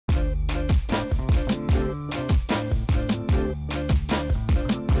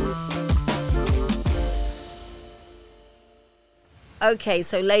Okay,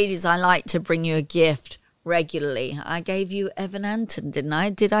 so ladies, I like to bring you a gift regularly. I gave you Evan Anton, didn't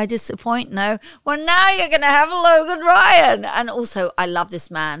I? Did I disappoint? No. Well, now you're going to have Logan Ryan. And also, I love this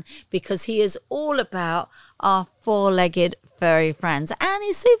man because he is all about our four-legged furry friends. And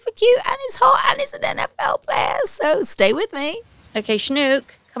he's super cute and he's hot and he's an NFL player. So stay with me. Okay, Schnook,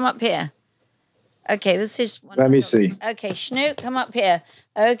 come up here. Okay, this is one. Let me see. Okay, Schnook, come up here.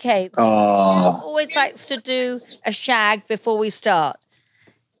 Okay. Schnook always likes to do a shag before we start.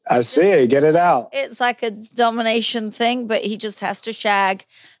 I see it. Get it out. It's like a domination thing, but he just has to shag.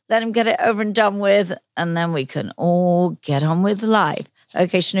 Let him get it over and done with, and then we can all get on with life.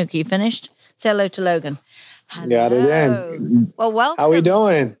 Okay, Schnook, you finished? Say hello to Logan. Hello. Got it in. Well, welcome. How we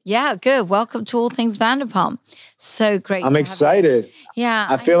doing? Yeah, good. Welcome to All Things Vanderpump. So great. I'm excited. Yeah.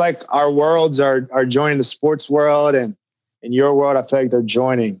 I feel like our worlds are joining the sports world, and in your world, I feel like they're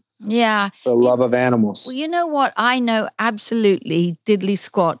joining. Yeah. For the love of animals. Well, you know what? I know absolutely diddly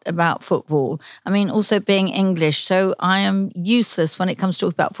squat about football. I mean, also being English, so I am useless when it comes to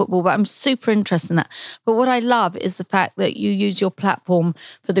talking about football, but I'm super interested in that. But what I love is the fact that you use your platform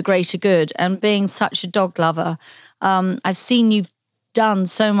for the greater good, and being such a dog lover, I've seen you've done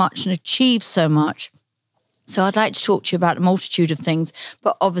so much and achieved so much. So I'd like to talk to you about a multitude of things,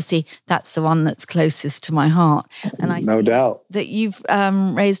 but obviously that's the one that's closest to my heart. And I no doubt that you've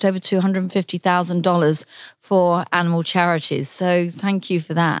raised over $250,000 for animal charities. So thank you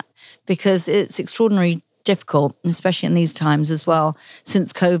for that, because it's extraordinarily difficult, especially in these times as well,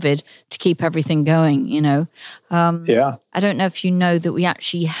 since COVID, to keep everything going, you know. Yeah. I don't know if you know that we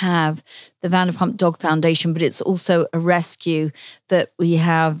actually have the Vanderpump Dog Foundation, but it's also a rescue that we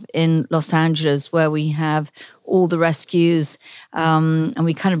have in Los Angeles, where we have all the rescues, and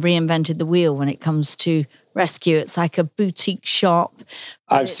we kind of reinvented the wheel when it comes to rescue. It's like a boutique shop.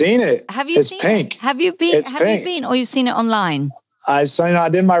 I've seen it. Have you seen pink. it? Have you been? It's have pink. you been, or you've seen it online? I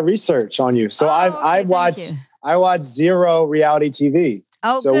did my research on you. So I watch zero reality TV.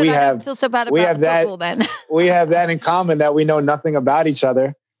 Oh, so good. we I don't feel so bad about football then. We have that in common, that we know nothing about each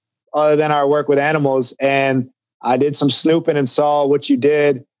other other than our work with animals. And I did some snooping and saw what you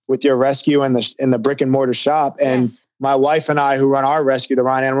did with your rescue in the brick and mortar shop. And Yes. my wife and I, who run our rescue, the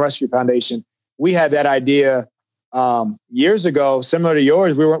Ryan Animal Rescue Foundation, we had that idea years ago, similar to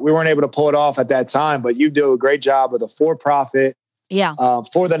yours. We weren't able to pull it off at that time, but you do a great job with a for-profit,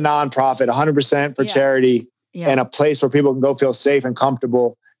 for the nonprofit, 100% for charity, and a place where people can go feel safe and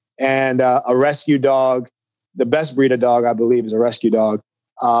comfortable. And a rescue dog, the best breed of dog, I believe, is a rescue dog.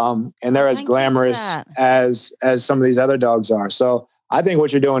 And they're as glamorous as some of these other dogs are. So I think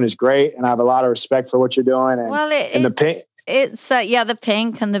what you're doing is great, and I have a lot of respect for what you're doing. And, the pink. It's the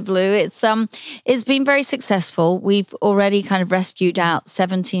pink and the blue. It's been very successful. We've already kind of rescued out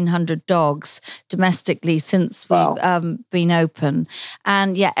 1,700 dogs domestically since we've been open.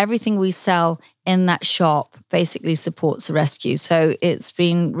 And everything we sell in that shop basically supports the rescue. So it's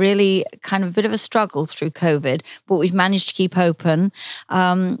been really kind of a bit of a struggle through COVID, but we've managed to keep open.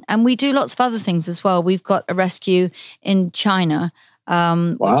 And we do lots of other things as well. We've got a rescue in China,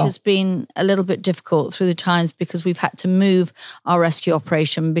 which has been a little bit difficult through the times, because we've had to move our rescue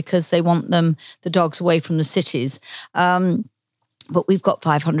operation because they want the dogs away from the cities. But we've got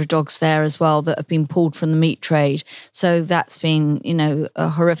 500 dogs there as well that have been pulled from the meat trade. So that's been, a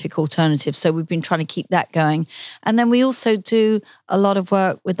horrific alternative. So we've been trying to keep that going. And then we also do a lot of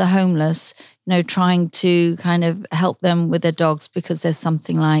work with the homeless, trying to kind of help them with their dogs, because there's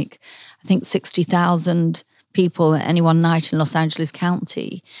something like, I think, 60,000 people at any one night in Los Angeles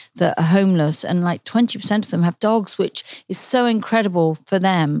County that are homeless, and like 20% of them have dogs, which is so incredible for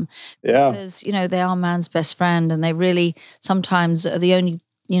them. Because they are man's best friend, and they really sometimes are the only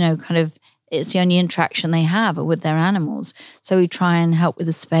it's the only interaction they have with their animals. So we try and help with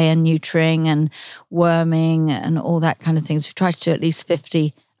the spay and neutering and worming and all that kind of things. We try to do at least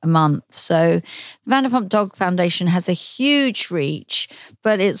 50 a month. So the Vanderpump Dog Foundation has a huge reach,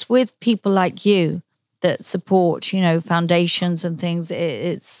 but it's with people like you that support, foundations and things.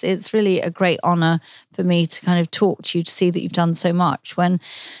 It's really a great honor for me to kind of talk to you, to see that you've done so much when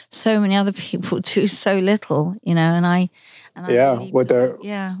so many other people do so little, with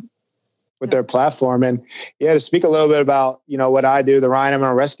their platform. And to speak a little bit about, what I do, the Ryan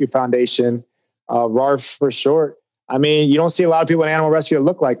Animal Rescue Foundation, RARF for short. I mean, you don't see a lot of people in animal rescue that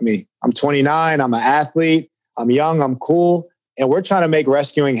look like me. I'm 29, I'm an athlete, I'm young, I'm cool. And we're trying to make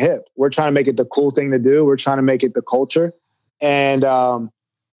rescuing hip. We're trying to make it the cool thing to do. We're trying to make it the culture. And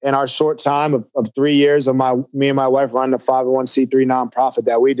in our short time of 3 years of me and my wife running the 501c3 nonprofit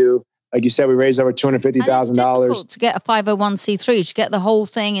that we do, Like you said, we raised over $250,000. It's difficult to get a 501c3, to get the whole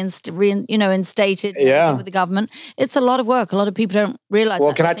thing instated with the government. It's a lot of work. A lot of people don't realize.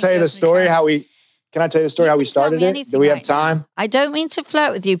 Well, can I tell you the story how we started it? Do we have time? Now. I don't mean to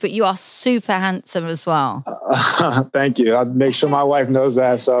flirt with you, but you are super handsome as well. Thank you. I'll make sure my wife knows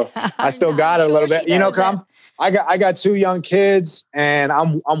that. So I still got it a little bit. You know, I got 2 young kids, and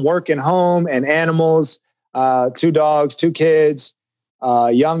I'm working home and animals, 2 dogs, 2 kids.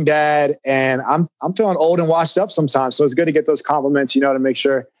 Young dad, and I'm feeling old and washed up sometimes. So it's good to get those compliments, to make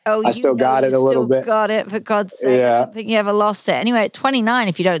sure I still got it a little bit. Got it, for God's sake. Yeah. I don't think you ever lost it. Anyway, at 29,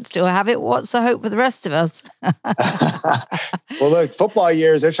 if you don't still have it, what's the hope for the rest of us? Well, look, football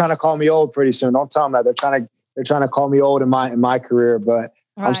years, they're trying to call me old pretty soon. Don't tell them that. They're trying to call me old in my career, but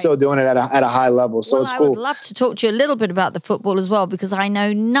right. I'm still doing it at a high level. So it's cool. I would love to talk to you a little bit about the football as well, because I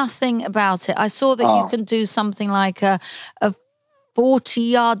know nothing about it. I saw that you can do something like a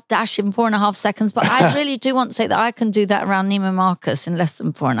 40-yard dash in 4.5 seconds, but I really do want to say that I can do that around Neiman Marcus in less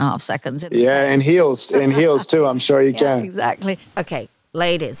than 4.5 seconds. Yeah, and heels too. I'm sure you can. Exactly. Okay,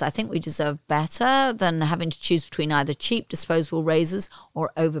 ladies, I think we deserve better than having to choose between either cheap disposable razors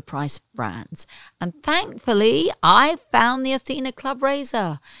or overpriced brands. And thankfully, I found the Athena Club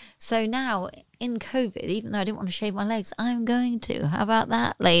razor. So now, in COVID, even though I didn't want to shave my legs, I'm going to. How about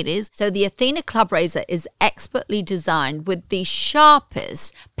that, ladies? So the Athena Club razor is expertly designed with the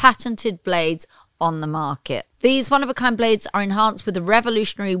sharpest patented blades on the market. These one-of-a-kind blades are enhanced with a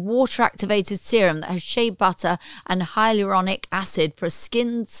revolutionary water-activated serum that has shea butter and hyaluronic acid for a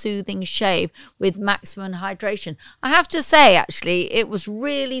skin-soothing shave with maximum hydration. I have to say, actually, it was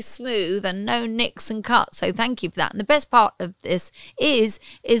really smooth and no nicks and cuts, so thank you for that. And the best part of this is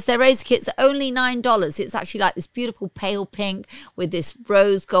their razor kit's only $9. It's actually like this beautiful pale pink with this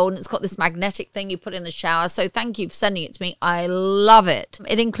rose gold, and it's got this magnetic thing you put in the shower, so thank you for sending it to me. I love it.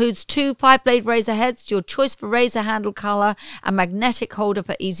 It includes 2 5-blade razor heads, your choice for razor handle color, and magnetic holder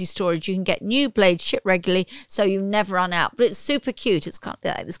for easy storage. You can get new blades shipped regularly, so you never run out. But it's super cute. It's got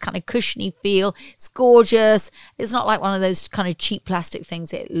this kind of cushiony feel. It's gorgeous. It's not like one of those kind of cheap plastic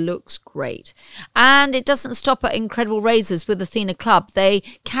things. It looks great. And it doesn't stop at incredible razors with Athena Club. They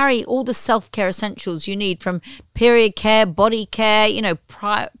carry all the self-care essentials you need, from period care, body care,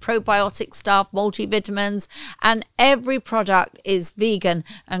 probiotic stuff, multivitamins, and every product is vegan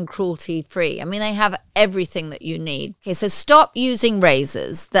and cruelty-free. I mean, they have everything that you need. Okay, so stop using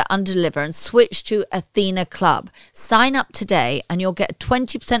razors that undeliver and switch to Athena Club. Sign up today and you'll get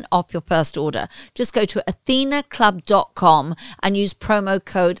 20% off your first order. Just go to athenaclub.com and use promo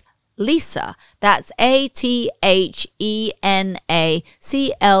code Lisa. That's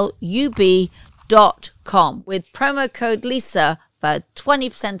ATHENACLUB.com with promo code Lisa for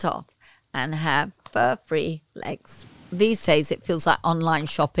 20% off and have fur-free legs. These days, it feels like online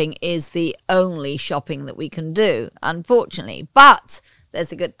shopping is the only shopping that we can do, unfortunately. But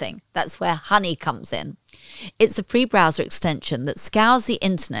there's a good thing. That's where Honey comes in. It's a free browser extension that scours the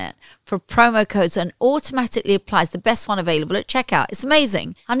internet for promo codes and automatically applies the best one available at checkout. It's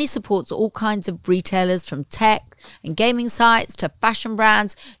amazing. Honey supports all kinds of retailers, from tech and gaming sites to fashion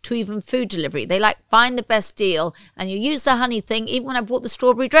brands to even food delivery. They find the best deal, and you use the Honey thing. Even when I bought the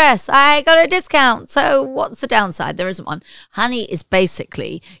strawberry dress, I got a discount. So what's the downside? There isn't one. Honey is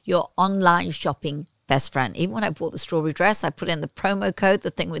basically your online shopping best friend. Even when I bought the strawberry dress, I put in the promo code,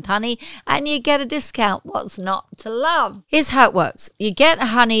 the thing with Honey, and you get a discount. What's not to love? Here's how it works. You get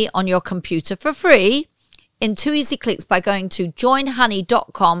Honey on your computer for free in 2 easy clicks by going to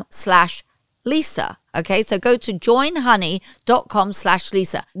joinhoney.com/Lisa. Okay, so go to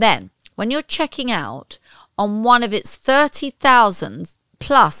joinhoney.com/Lisa. Then, when you're checking out on one of its 30,000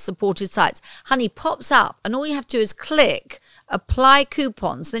 plus supported sites, Honey pops up, and all you have to do is click apply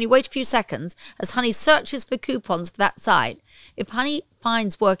coupons. Then you wait a few seconds as Honey searches for coupons for that site. If Honey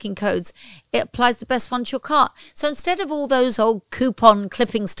finds working codes, it applies the best one to your cart. So instead of all those old coupon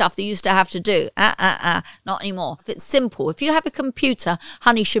clipping stuff that you used to have to do, not anymore. If it's simple, if you have a computer,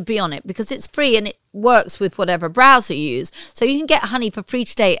 Honey should be on it because it's free and it works with whatever browser you use. So you can get Honey for free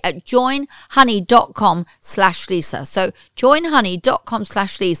today at joinhoney.com/Lisa. So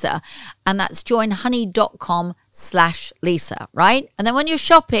joinhoney.com/Lisa, and that's joinhoney.com/Lisa, right? And then when you're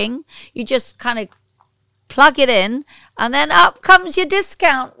shopping, you just kind of plug it in, and then up comes your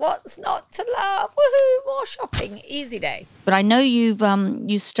discount. What's not to love? Woohoo! More shopping. Easy day. But I know you've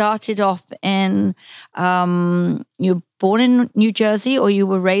you started off in you're born in New Jersey, or you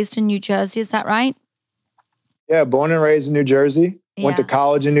were raised in New Jersey. Is that right? Yeah, born and raised in New Jersey. Yeah. Went to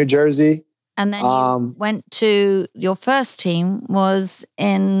college in New Jersey. And then you went to your first team was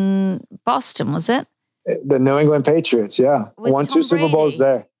in Boston, was it? The New England Patriots. Yeah, won 2 Super Bowls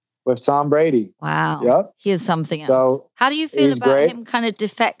there. with Tom Brady. Wow. Yep. He is something else. So how do you feel about great. him kind of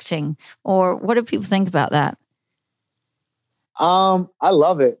defecting, or what do people think about that? I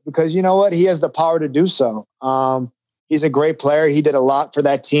love it because you know what? He has the power to do so. He's a great player. He did a lot for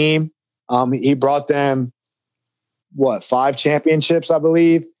that team. He brought them 5 championships, I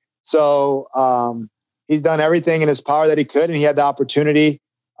believe. So he's done everything in his power that he could, and he had the opportunity.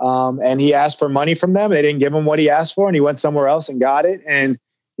 And he asked for money from them. They didn't give him what he asked for, and he went somewhere else and got it. And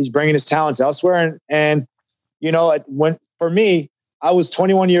he's bringing his talents elsewhere. And you know, for me, I was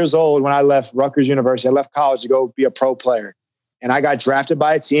 21 years old when I left Rutgers University. I left college to go be a pro player. And I got drafted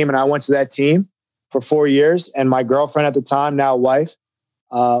by a team, and I went to that team for 4 years. And my girlfriend at the time, now wife,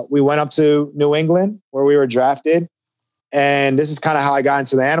 we went up to New England where we were drafted. And this is kind of how I got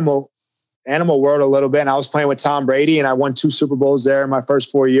into the animal world a little bit. And I was playing with Tom Brady, and I won 2 Super Bowls there in my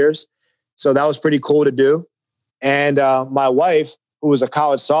first 4 years. So that was pretty cool to do. And my wife, who was a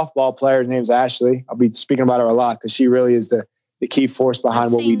college softball player, her name's Ashley. I'll be speaking about her a lot because she really is the key force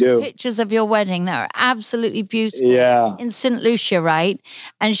behind what we do. Pictures of your wedding that are absolutely beautiful. Yeah. In St. Lucia, right?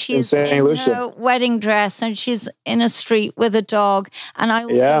 And she's in her wedding dress, and she's in a street with a dog. And I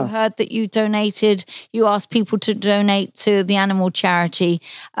also heard that you asked people to donate to the animal charity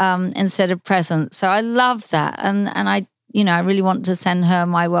instead of presents. So I love that. And I really want to send her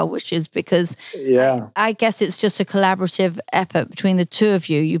my well wishes because I guess it's just a collaborative effort between the two of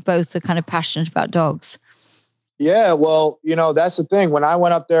you. You both are kind of passionate about dogs. Yeah, well, you know, that's the thing. When I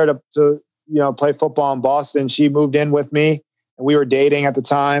went up there to play football in Boston, she moved in with me, and we were dating at the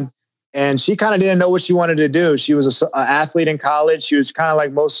time. And she kind of didn't know what she wanted to do. She was an athlete in college. She was kind of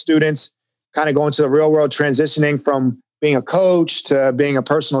like most students, kind of going to the real world, transitioning from being a coach to being a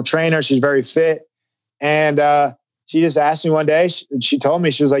personal trainer. She's very fit. And she just asked me one day, she told me,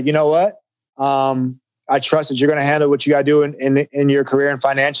 she was like, you know what? I trust that you're going to handle what you got to do in your career and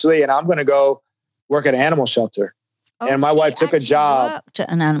financially. And I'm going to go work at an animal shelter. And my wife took a job. Worked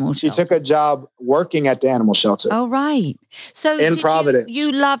at an animal shelter. She took a job working at the animal shelter. Oh, right. So in Providence.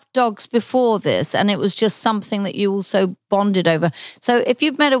 You loved dogs before this, and it was just something that you also bonded over. So if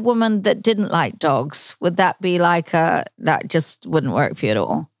you've met a woman that didn't like dogs, would that be like that just wouldn't work for you at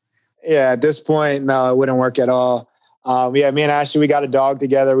all? Yeah, at this point, no, it wouldn't work at all. Me and Ashley, we got a dog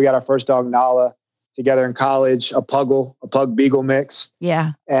together. We got our first dog, Nala, together in college, a pug beagle mix.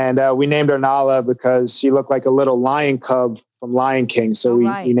 Yeah. And we named her Nala because she looked like a little lion cub from Lion King. So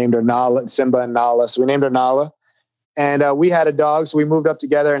we named her Nala, Simba and Nala. So we named her Nala. And we had a dog. So we moved up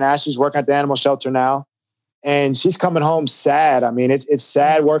together, and Ashley's working at the animal shelter now. And she's coming home sad. I mean, it's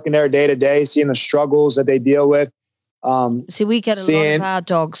sad working there day to day, seeing the struggles that they deal with. See, we get a lot of our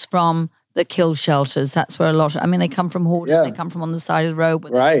dogs from the kill shelters. That's where they come from hoarders. They come from on the side of the road,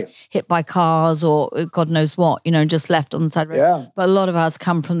 hit by cars or God knows what, just left on the side of the road. Yeah. But a lot of us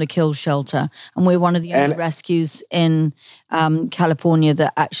come from the kill shelter, and we're one of the only rescues in California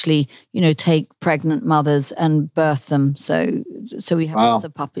that actually, take pregnant mothers and birth them. So we have lots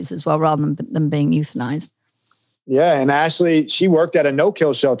of puppies as well, rather than them being euthanized. Yeah, and Ashley, she worked at a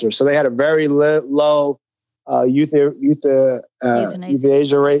no-kill shelter, so they had a very low euthanasia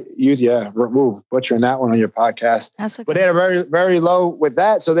rate. Butchering that one on your podcast. That's okay. But they had a very, very low with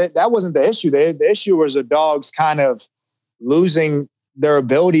that. So that wasn't the issue. The issue was the dogs kind of losing their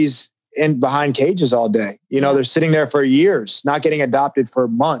abilities in behind cages all day. They're sitting there for years, not getting adopted for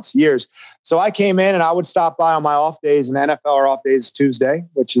months, years. So I came in, and I would stop by on my off days, and NFL or off days Tuesday,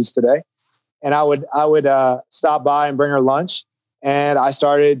 which is today. And I would stop by and bring her lunch. And I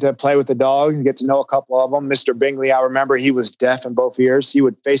started to play with the dog and get to know a couple of them. Mr. Bingley, I remember he was deaf in both ears. He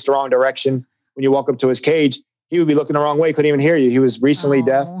would face the wrong direction when you walk up to his cage. He would be looking the wrong way, couldn't even hear you. He was recently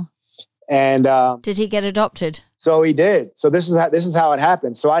deaf. And did he get adopted? So he did. So this is how it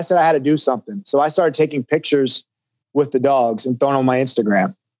happened. So I said I had to do something. So I started taking pictures with the dogs and throwing them on my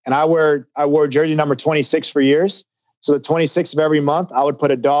Instagram. And I wore jersey number 26 for years. So the 26th of every month, I would put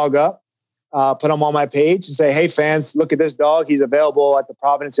a dog up. Put them on my page and say, hey, fans, look at this dog. He's available at the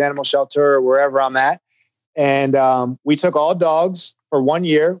Providence Animal Shelter or wherever I'm at. And we took all dogs for 1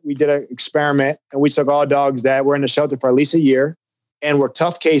 year. We did an experiment, and we took all dogs that were in the shelter for at least a year and were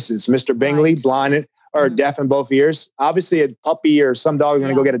tough cases. Mr. Bingley, blind or deaf in both ears. Obviously, a puppy or some dog is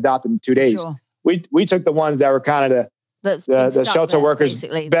going to go get adopted in 2 days. Sure. We took the ones that were kind of the shelter workers'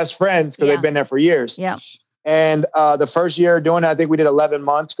 best friends because they've been there for years. Yeah. And the first year doing it, I think we did 11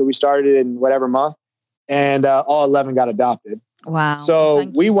 months because we started in whatever month, and all 11 got adopted. Wow! So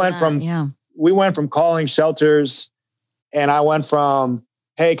we went from calling shelters, and I went from,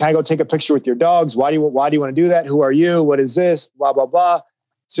 hey, can I go take a picture with your dogs? Why do you want to do that? Who are you? What is this? Blah blah blah.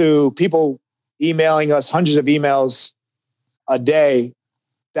 To people emailing us hundreds of emails a day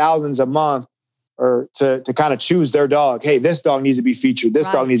thousands a month or to kind of choose their dog. Hey, this dog needs to be featured. This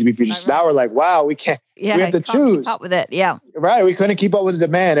dog needs to be featured. So now we're like, wow, we have to choose. Keep up with it. Yeah. Right. We couldn't keep up with the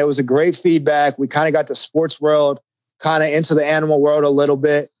demand. It was a great feedback. We kind of got the sports world kind of into the animal world a little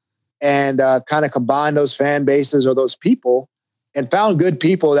bit and kind of combined those fan bases or those people and found good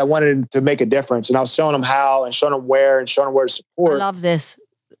people that wanted to make a difference. And I was showing them how and showing them where and showing them where to support. I love this.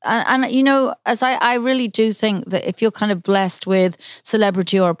 And you know, as I really do think that if you're kind of blessed with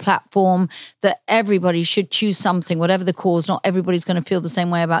celebrity or a platform, that everybody should choose something, whatever the cause. Not everybody's going to feel the same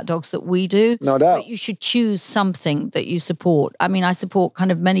way about dogs that we do. No doubt. But you should choose something that you support. I mean, I support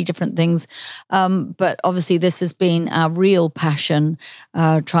kind of many different things, but obviously this has been our real passion,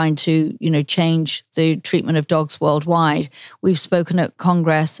 trying to, you know, change the treatment of dogs worldwide. We've spoken at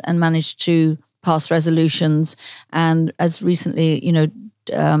Congress and managed to pass resolutions, and as recently, you know,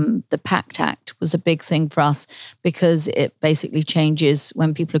 the PACT Act was a big thing for us because it basically changes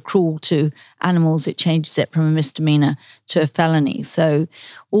when people are cruel to animals, it changes it from a misdemeanor to a felony. So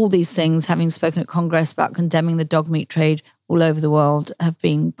all these things, having spoken at Congress about condemning the dog meat trade all over the world, have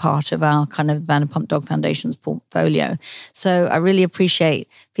been part of our kind of Vanderpump Dog Foundation's portfolio. So I really appreciate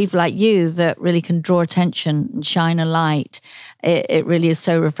people like you that really can draw attention and shine a light. It really is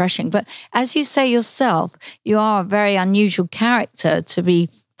so refreshing. But as you say yourself, you are a very unusual character to be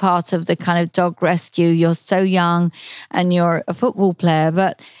part of the kind of dog rescue. You're so young and you're a football player,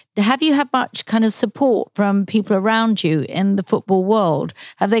 but have you had much kind of support from people around you in the football world?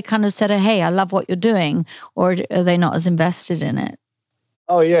 Have they kind of said, hey, I love what you're doing, or are they not as invested in it?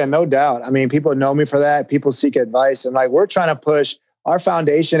 Oh yeah, no doubt. I mean, people know me for that. People seek advice, and like we're trying to push. Our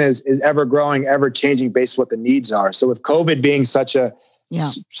foundation is ever growing, ever changing based on what the needs are. So with COVID being such a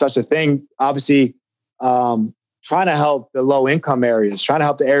thing, obviously, trying to help the low income areas, trying to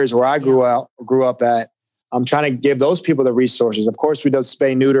help the areas where I grew up at. I'm trying to give those people the resources. Of course, we do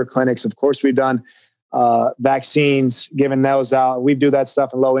spay neuter clinics. Of course, we've done vaccines, giving those out. We do that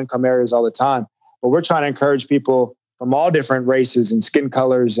stuff in low income areas all the time. But we're trying to encourage people from all different races and skin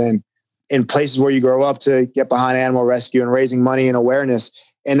colors and in places where you grow up to get behind animal rescue and raising money and awareness.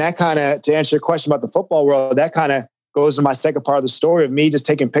 And that kind of, to answer your question about the football world, that kind of goes to my second part of the story of me just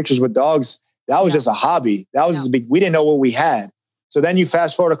taking pictures with dogs. That was just a hobby. That was just a big, we didn't know what we had. So then you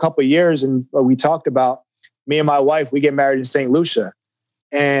fast forward a couple of years and we talked about, me and my wife, we get married in St. Lucia,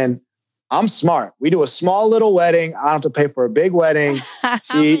 and I'm smart. We do a small little wedding. I don't have to pay for a big wedding.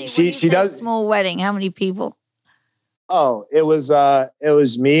 She does small wedding. How many people? Oh, it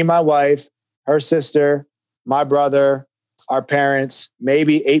was me, my wife, her sister, my brother, our parents,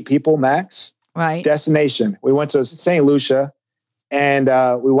 maybe 8 people max. Right. Destination. We went to St. Lucia, and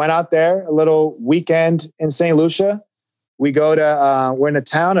we went out there a little weekend in St. Lucia. We go to, we're in the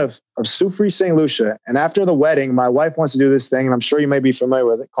town of Soufrière, St. Lucia. And after the wedding, my wife wants to do this thing, and I'm sure you may be familiar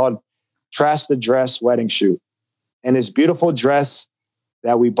with it, called Trash the Dress Wedding Shoot. And this beautiful dress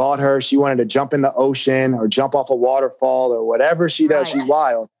that we bought her, she wanted to jump in the ocean or jump off a waterfall or whatever she does. She's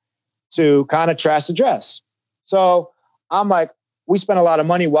wild to kind of trash the dress. So I'm like, we spend a lot of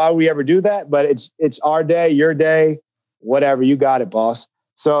money. Why would we ever do that? But it's our day, your day, whatever. You got it, boss.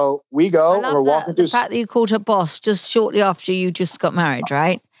 So we go, and we're walking through. The fact that you called her boss just shortly after you just got married,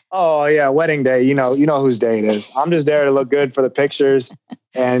 right? Oh yeah, wedding day. You know whose day it is. I'm just there to look good for the pictures.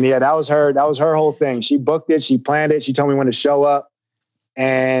 And yeah, that was her whole thing. She booked it. She planned it. She told me when to show up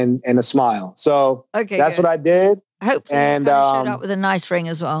and a smile. So that's what I did. Hopefully you showed up with a nice ring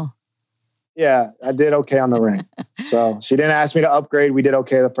as well. Yeah, I did okay on the ring. So she didn't ask me to upgrade. We did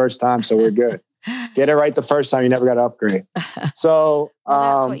okay the first time. So we're good. Get it right the first time. You never got to upgrade. So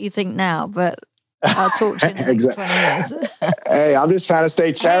that's what you think now, but I'll talk to you in the next 20 years. Hey, I'm just trying to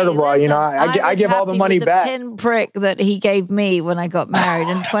stay charitable. Hey, listen, I give all the money back. The pinprick that he gave me when I got married,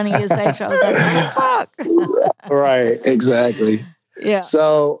 and 20 years later, I was like, "What the fuck?" Right, exactly. Yeah.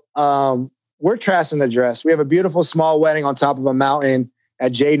 So we're trashing the dress. We have a beautiful small wedding on top of a mountain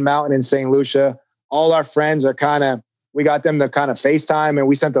at Jade Mountain in St. Lucia. All our friends are we got them to kind of FaceTime, and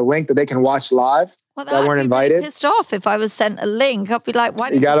we sent the link that they can watch live. Well, that weren't invited. Really pissed off if I was sent a link. I'd be like, "Why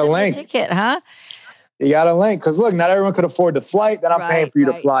didn't you send me a ticket, huh?" You got a link because look, not everyone could afford the flight. Then I'm paying for you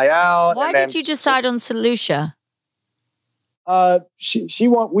to fly out. Why did you decide on St. Lucia?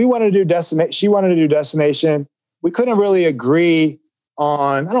 We wanted to do destination. She wanted to do destination. We couldn't really agree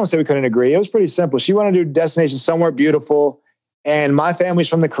on. I don't say we couldn't agree. It was pretty simple. She wanted to do destination somewhere beautiful. And my family's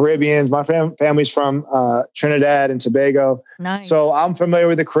from the Caribbean. My family's from Trinidad and Tobago. Nice. So I'm familiar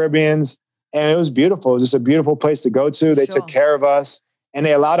with the Caribbeans, and it was beautiful. It was just a beautiful place to go to. They took care of us, and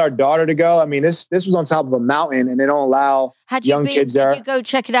they allowed our daughter to go. I mean, this was on top of a mountain, and they don't allow young kids there. Did you go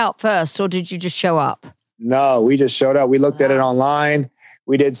check it out first, or did you just show up? No, we just showed up. We looked at it online.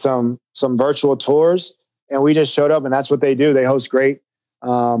 We did some virtual tours, and we just showed up, and that's what they do. They host great,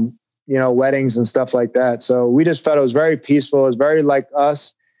 weddings and stuff like that. So we just felt it was very peaceful. It was very like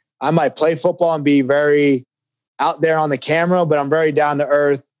us. I might play football and be very out there on the camera, but I'm very down to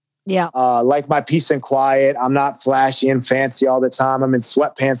earth. Yeah. Like my peace and quiet. I'm not flashy and fancy all the time. I'm in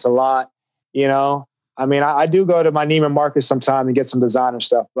sweatpants a lot, I mean, I do go to my Neiman Marcus sometime and get some designer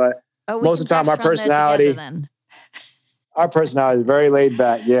stuff, but most of the time our personality is very laid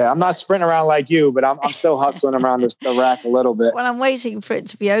back. Yeah. I'm not sprinting around like you, but I'm still hustling around the rack a little bit. Well, I'm waiting for it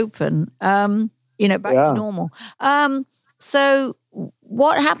to be open, back to normal. So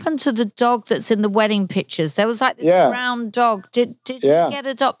what happened to the dog that's in the wedding pictures? There was like this brown dog. Did he get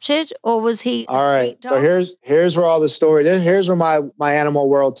adopted, or was he a street dog? So here's where all the story, here's where my animal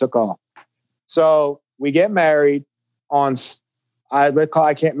world took off. So we get married on,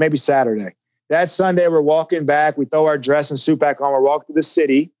 maybe Saturday. That Sunday, we're walking back. We throw our dress and suit back on. We're walking through the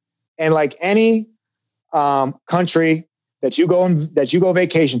city. And like any country that you go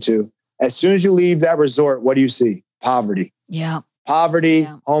vacation to, as soon as you leave that resort, what do you see? Poverty. Yeah. Poverty,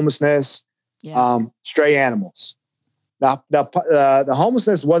 homelessness, stray animals. Now, the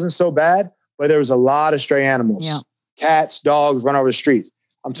homelessness wasn't so bad, but there was a lot of stray animals. Yeah. Cats, dogs run over the streets.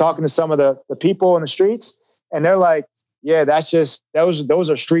 I'm talking to some of the people in the streets, and they're like, yeah, those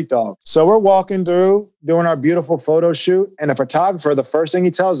are street dogs. So we're walking through, doing our beautiful photo shoot, and the photographer, the first thing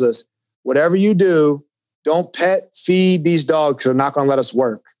he tells us, whatever you do, don't pet feed these dogs because they're not going to let us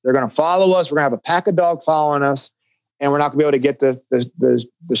work. They're going to follow us. We're going to have a pack of dogs following us, and we're not going to be able to get the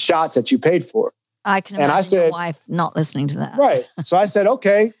shots that you paid for. I can imagine your wife not listening to that. Right. So I said,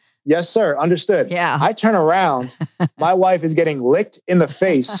 okay, yes, sir. Understood. Yeah. I turn around. My wife is getting licked in the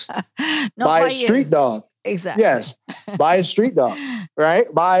face by a street dog. Exactly. Yes. By a street dog, right?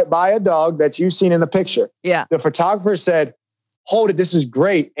 By a dog that you've seen in the picture. Yeah. The photographer said, hold it. This is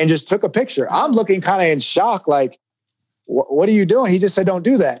great. And just took a picture. I'm looking kind of in shock. Like, what are you doing? He just said, don't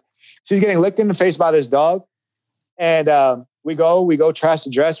do that. She's getting licked in the face by this dog. And we go trash the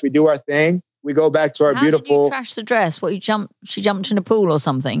dress. We do our thing. We go back to our beautiful. How did you trash the dress? She jumped in a pool or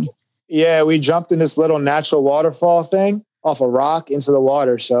something? Yeah, we jumped in this little natural waterfall thing off a rock into the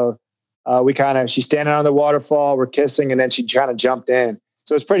water. So she's standing on the waterfall, we're kissing, and then she kind of jumped in.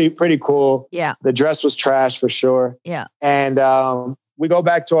 So it's pretty cool. Yeah. The dress was trash for sure. Yeah. And we go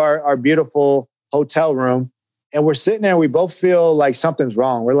back to our beautiful hotel room, and we're sitting there. We both feel like something's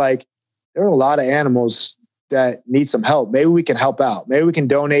wrong. We're like, there are a lot of animals that need some help. Maybe we can help out. Maybe we can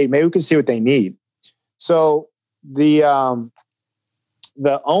donate. Maybe we can see what they need. So the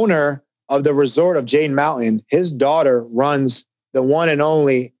owner of the resort of Jane Mountain, his daughter runs the one and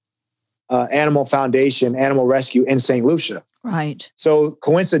only animal foundation, animal rescue in St. Lucia. Right. So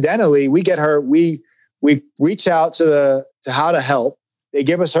coincidentally, we get her, we reach out to How to Help. They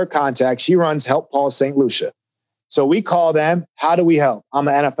give us her contact. She runs Help Paul St. Lucia. So we call them. How do we help? I'm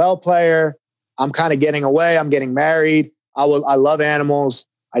an NFL player. I'm kind of getting away. I'm getting married. I love animals.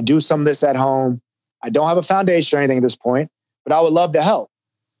 I do some of this at home. I don't have a foundation or anything at this point, but I would love to help.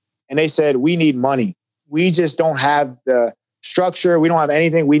 And they said, we need money. We just don't have the structure. We don't have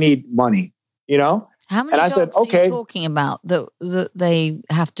anything. We need money, How many dogs are you talking about that they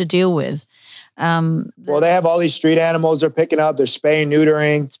have to deal with? Well, they have all these street animals they're picking up. They're spaying,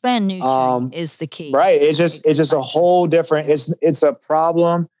 neutering. Spay and neutering is the key. Right. It's just a whole different, it's a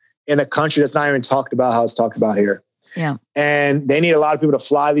problem in a country that's not even talked about how it's talked about here. Yeah. And they need a lot of people to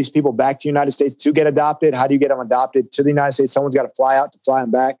fly these people back to the United States to get adopted. How do you get them adopted to the United States? Someone's got to fly out to fly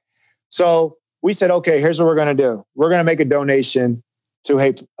them back. So we said, okay, here's what we're going to do. We're going to make a donation to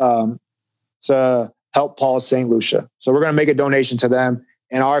Help Paul St. Lucia. So we're going to make a donation to them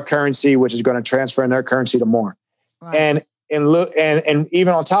in our currency, which is going to transfer in their currency to more. Right. And even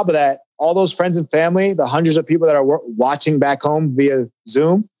on top of that, all those friends and family, the hundreds of people that are watching back home via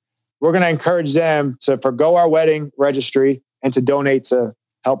Zoom, we're going to encourage them to forgo our wedding registry and to donate to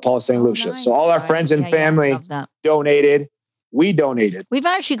Help Paul St. Lucia. Nice. So all our friends and family donated. We donated. We've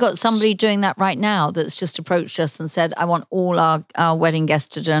actually got somebody doing that right now that's just approached us and said, I want all our wedding guests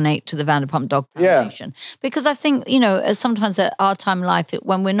to donate to the Vanderpump Dog Foundation. Yeah. Because I think, sometimes at our time in life,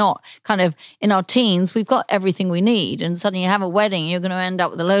 when we're not kind of in our teens, we've got everything we need. And suddenly you have a wedding, you're going to end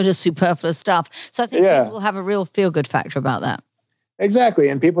up with a load of superfluous stuff. So I think people will have a real feel-good factor about that. Exactly.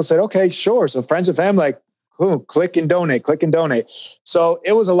 And people said, okay, sure. So friends and family, like, click and donate. So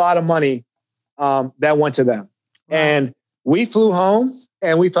it was a lot of money that went to them. Right. And we flew home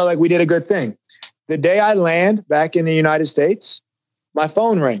and we felt like we did a good thing. The day I land back in the United States, my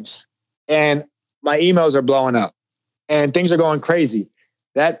phone rings and my emails are blowing up and things are going crazy.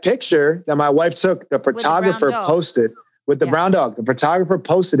 That picture that my wife took, the photographer posted with the brown dog. The photographer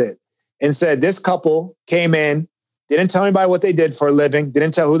posted it and said, this couple came in, didn't tell anybody what they did for a living,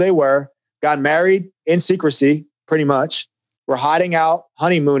 didn't tell who they were, got married in secrecy, pretty much, were hiding out,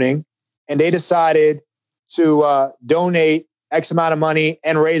 honeymooning, and they decided to donate X amount of money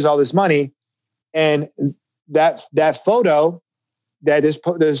and raise all this money. And that photo,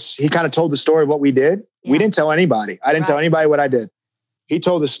 he kind of told the story of what we did. Yeah. We didn't tell anybody. I didn't tell anybody what I did. He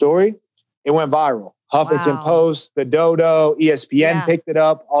told the story. It went viral. Huffington Post, the Dodo, ESPN picked it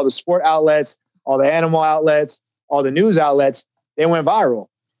up, all the sport outlets, all the animal outlets, all the news outlets, they went viral.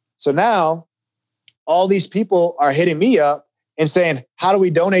 So now all these people are hitting me up and saying, how do we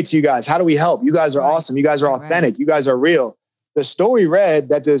donate to you guys? How do we help? You guys are awesome. You guys are authentic. You guys are real. The story read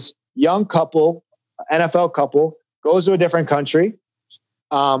that this young couple, NFL couple, goes to a different country,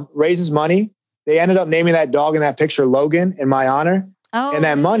 raises money. They ended up naming that dog in that picture Logan in my honor. Oh, and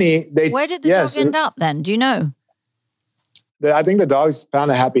that money, where did the dog end up then? Do you know? I think the dog's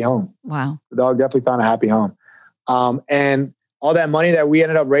found a happy home. Wow. The dog definitely found a happy home. And all that money that we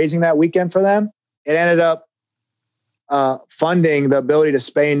ended up raising that weekend for them, it ended up funding the ability to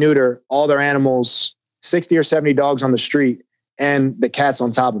spay and neuter all their animals, 60 or 70 dogs on the street and the cats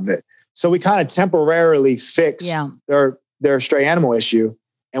on top of it. So we kind of temporarily fixed their stray animal issue.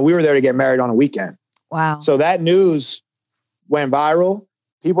 And we were there to get married on a weekend. Wow. So that news went viral.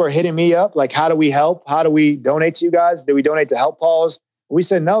 People are hitting me up like, how do we help? How do we donate to you guys? Do we donate to Help Paws? We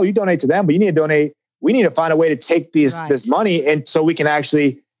said, no, you donate to them, but you need to donate. We need to find a way to take this money and so we can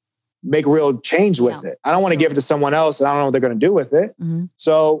actually make real change with it. I don't want to give it to someone else and I don't know what they're going to do with it. Mm-hmm.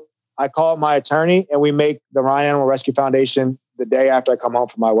 So I called my attorney and we make the Ryan Animal Rescue Foundation the day after I come home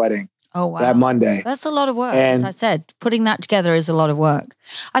from my wedding. Oh, wow. That Monday. That's a lot of work. And, as I said, putting that together is a lot of work.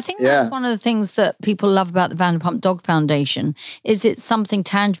 I think that's one of the things that people love about the Vanderpump Dog Foundation is it's something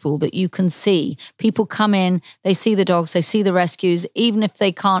tangible that you can see. People come in, they see the dogs, they see the rescues, even if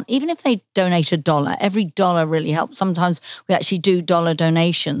they donate $1, every dollar really helps. Sometimes we actually do dollar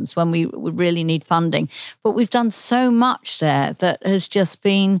donations when we really need funding. But we've done so much there that has just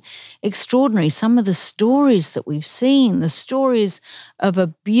been extraordinary. Some of the stories that we've seen, the stories of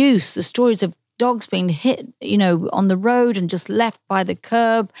abuse, the stories of dogs being hit, on the road and just left by the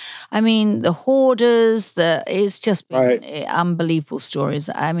curb. I mean, the hoarders, it's just been unbelievable stories.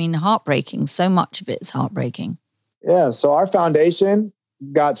 I mean, heartbreaking. So much of it is heartbreaking. Yeah. So our foundation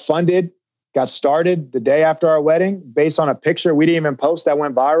got funded, got started the day after our wedding based on a picture we didn't even post that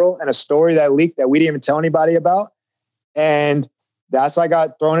went viral and a story that leaked that we didn't even tell anybody about. And that's how I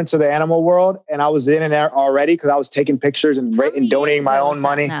got thrown into the animal world. And I was in there already because I was taking pictures and donating my own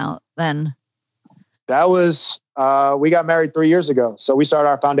money. That was, we got married 3 years ago. So we started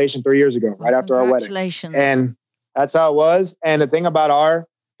our foundation 3 years ago, right after our wedding. Congratulations. And that's how it was. And the thing about our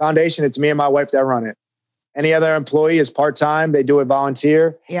foundation, it's me and my wife that run it. Any other employee is part-time. They do it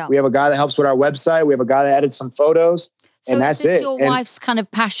volunteer. Yeah. We have a guy that helps with our website. We have a guy that edits some photos. So and that's it. This is your wife's kind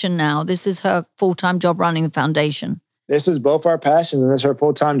of passion now. This is her full-time job running the foundation. This is both our passions and it's her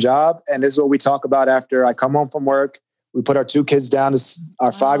full-time job. And this is what we talk about after I come home from work. We put our 2 kids down, to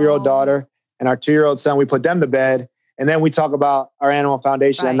our 5-year-old daughter and our 2-year-old son. We put them to bed. And then we talk about our animal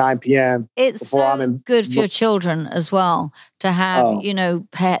foundation at 9 p.m. It's good for your children as well to have,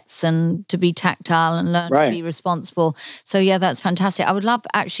 pets and to be tactile and learn to be responsible. So, yeah, that's fantastic. I would love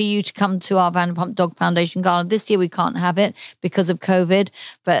actually you to come to our Vanderpump Dog Foundation Gala. This year we can't have it because of COVID.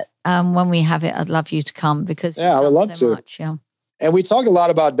 But when we have it, I'd love you to come because I would love to. Much, yeah. And we talk a lot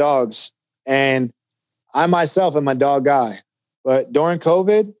about dogs. And I myself am a dog guy. But during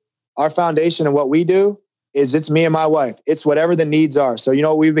COVID, our foundation and what we do is it's me and my wife. It's whatever the needs are. So you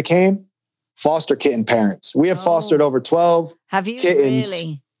know what we became? Foster kitten parents. We have fostered over 12 kittens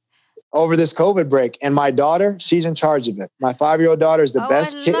over this COVID break. And my daughter, she's in charge of it. My 5-year-old daughter is the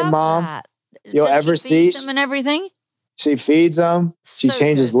best kitten mom you'll ever see. Feed them and everything? She feeds them. She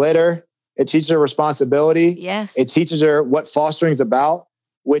changes litter. It teaches her responsibility. Yes. It teaches her what fostering is about,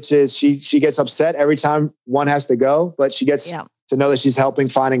 which is she gets upset every time one has to go, but she gets to know that she's helping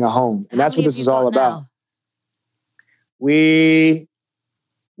finding a home. And that's what this is all about. We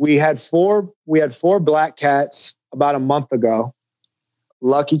had 4 black cats about a month ago.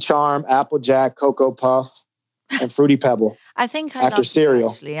 Lucky Charm, Applejack, Cocoa Puff, and Fruity Pebble. I think after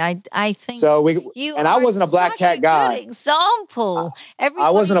cereal. Actually, I think so. I wasn't a black cat guy. Good example. I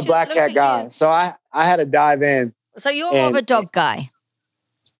wasn't a black cat guy, so I had to dive in. So you're more of a dog guy.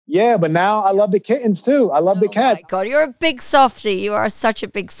 Yeah, but now I love the kittens too. I love the cats. Oh my God, you're a big softie. You are such a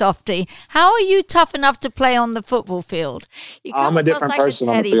big softie. How are you tough enough to play on the football field? I'm a different person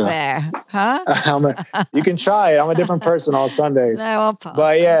on the field. Huh? You can try it. I'm a different person on Sundays. No, I'll pass.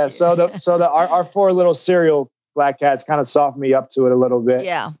 But yeah, our 4 little cereal black cats kind of softened me up to it a little bit.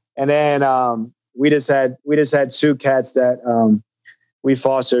 Yeah. And then we just had 2 cats that we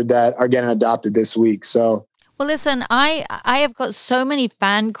fostered that are getting adopted this week. So, well, listen, I have got so many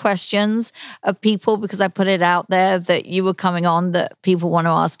fan questions of people because I put it out there that you were coming on that people want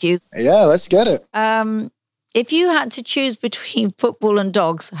to ask you. Yeah, let's get it. If you had to choose between football and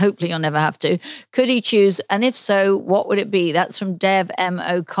dogs, hopefully you'll never have to, could he choose? And if so, what would it be? That's from Dev M.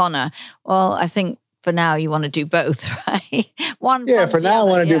 O'Connor. Well, I think for now you want to do both, right? For now I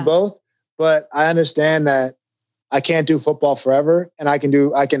want to do both, but I understand that I can't do football forever, and I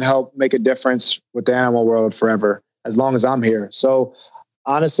can help make a difference with the animal world forever as long as I'm here. So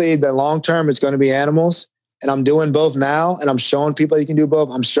honestly, the long term is going to be animals, and I'm doing both now, and I'm showing people you can do both.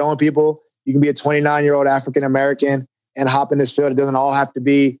 I'm showing people you can be a 29-year-old African American and hop in this field. It doesn't all have to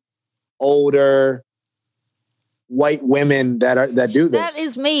be older white women that do this. That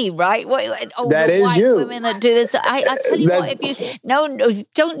is me, right? That is white you. Women that do this. I tell you what, if you no,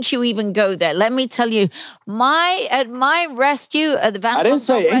 don't you even go there. Let me tell you, at my rescue at the Vanderpump. I didn't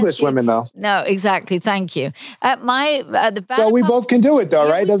say English women though. No, exactly. Thank you. At the Vanderpump, so we both can do it though,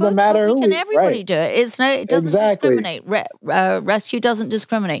 right? Doesn't matter who. Everybody do it. It doesn't discriminate. Rescue doesn't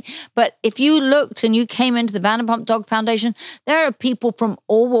discriminate. But if you looked and you came into the Vanderpump Dog Foundation, there are people from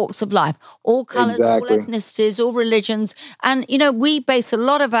all walks of life, all colors, all ethnicities, all religions. And, we base a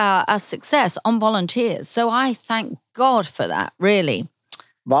lot of our success on volunteers. So I thank God for that, really.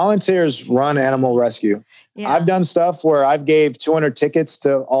 Volunteers run animal rescue. Yeah. I've done stuff where I've gave 200 tickets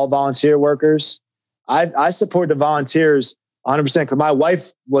to all volunteer workers. I support the volunteers 100% because my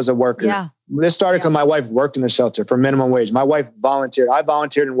wife was a worker. Yeah. This started because my wife worked in the shelter for minimum wage. My wife volunteered. I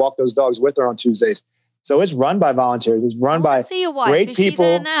volunteered and walked those dogs with her on Tuesdays. So it's run by volunteers. It's run by see your wife. Great Is people. She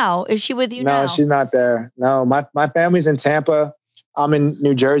there now? Is she with you now? No, she's not there. No, my family's in Tampa. I'm in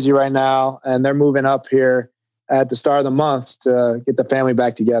New Jersey right now, and they're moving up here at the start of the month to get the family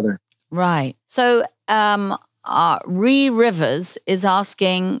back together. Right. So Ree Rivers is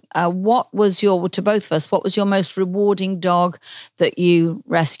asking, what was to both of us, what was your most rewarding dog that you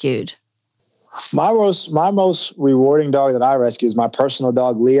rescued? My most rewarding dog that I rescued is my personal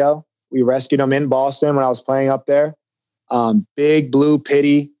dog, Leo. We rescued him in Boston when I was playing up there. Big blue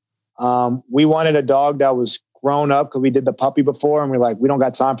pitty. We wanted a dog that was grown up because we did the puppy before, and we're like, we don't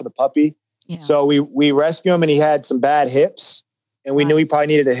got time for the puppy. Yeah. So we rescued him, and he had some bad hips, and we knew he probably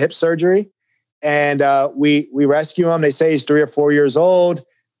needed a hip surgery. And we rescue him. They say he's 3 or 4 years old,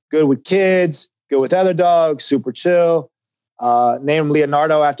 good with kids, good with other dogs, super chill. Named him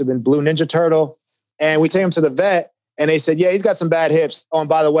Leonardo after the Blue Ninja Turtle. And we take him to the vet, and they said, yeah, he's got some bad hips. Oh, and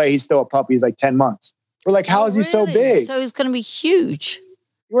by the way, he's still a puppy. He's like 10 months. We're like, how is he so big? So he's going to be huge.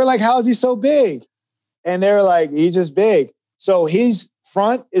 We're like, how is he so big? And they were like, he's just big. So his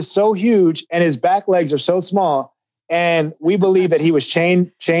front is so huge and his back legs are so small. And we believe that he was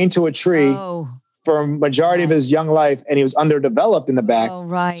chained to a tree for a majority of his young life, and he was underdeveloped in the back. Oh,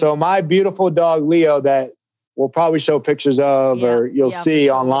 right. So my beautiful dog, Leo, that we'll probably show pictures of or you'll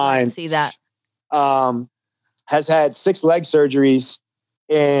see online. See that. Has had 6 leg surgeries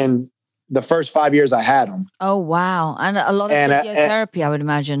in the first 5 years I had him. Oh, wow. And a lot of physiotherapy, I would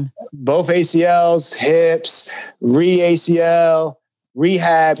imagine. Both ACLs, hips, re-ACL,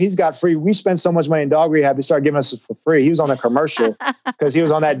 rehab. He's got free. We spent so much money in dog rehab. He started giving us it for free. He was on a commercial because he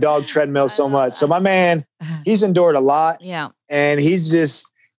was on that dog treadmill so much. So my man, he's endured a lot. Yeah. And he's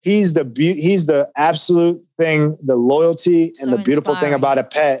the absolute thing, the loyalty and the beautiful thing about a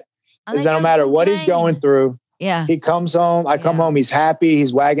pet is that no matter what he's going through, he comes home. I come home. He's happy.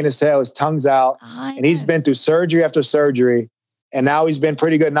 He's wagging his tail. His tongue's out. And he's been through surgery after surgery. And now he's been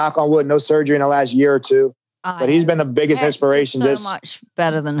pretty good. Knock on wood. No surgery in the last year or two. But he's been the biggest inspiration. So much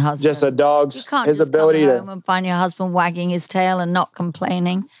better than husbands. Just a dog's his ability to come home and find your husband wagging his tail and not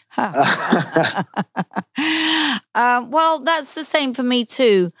complaining. Well, that's the same for me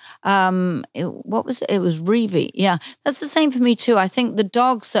too. What was it? It was Reevy. Yeah, that's the same for me too. I think the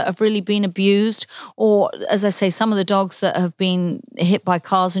dogs that have really been abused, or as I say, some of the dogs that have been hit by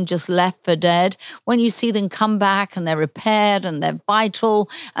cars and just left for dead, when you see them come back and they're repaired and they're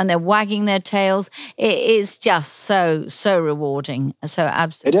vital and they're wagging their tails, it is just so rewarding. So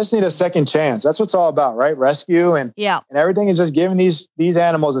absolutely. They just need a second chance. That's what it's all about, right? Rescue and everything is just giving these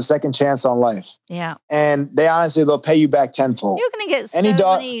animals a second chance on life. Yeah. And they honestly, they'll pay you back tenfold. You're going to get so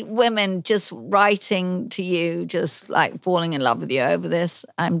many women just writing to you, just like falling in love with you over this.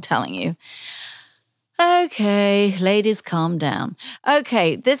 I'm telling you. Okay, ladies, calm down.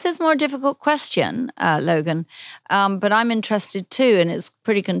 Okay, this is a more difficult question, Logan, but I'm interested too, and it's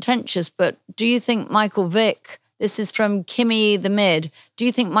pretty contentious. But do you think Michael Vick, This is from Kimmy the Mid. Do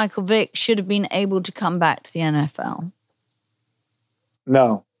you think Michael Vick should have been able to come back to the NFL?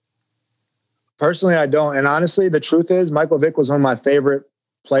 No. Personally, I don't. And honestly, the truth is Michael Vick was one of my favorite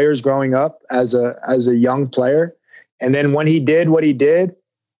players growing up as a young player. And then when he did what he did,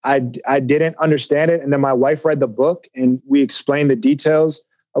 I didn't understand it. And then my wife read the book and we explained the details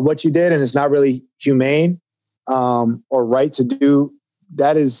of what you did. And it's not really humane or right to do.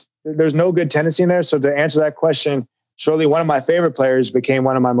 There's no good tendency in there. So to answer that question, surely one of my favorite players became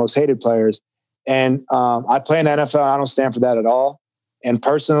one of my most hated players. And I play in the NFL. I don't stand for that at all. And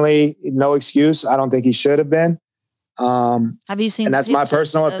personally, no excuse. I don't think he should have been. Have you seen? And that's my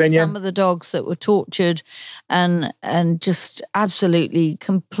personal opinion. Some of the dogs that were tortured and just absolutely,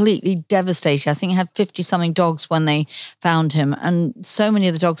 completely devastated. I think he had 50-something dogs when they found him, and so many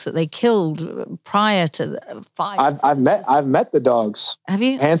of the dogs that they killed prior to the fight. I've met the dogs. Have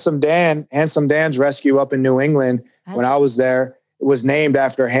you? Handsome Dan's rescue up in New England when I was there. It was named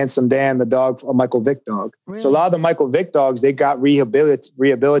after Handsome Dan, the dog, a Michael Vick dog. Really? So a lot of the Michael Vick dogs, they got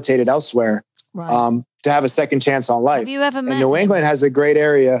rehabilitated elsewhere. Right. To have a second chance on life. Have you ever met and New England has a great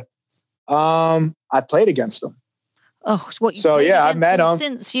area. I played against him. Oh, what? You so yeah, I met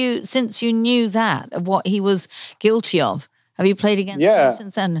him since you knew that of what he was guilty of. Have you played against him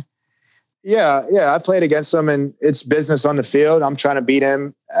since then? Yeah, I played against him, and it's business on the field. I'm trying to beat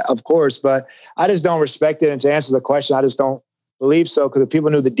him, of course, but I just don't respect it. And to answer the question, I just don't believe so, because if people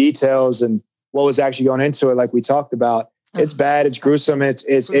knew the details and what was actually going into it, like we talked about, it's bad, it's gruesome,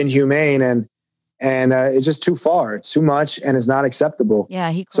 it's inhumane, and it's just too far. It's too much, and it's not acceptable.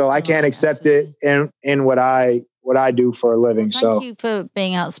 Yeah, so I can't accept it in what I do for a living. Well, thank you for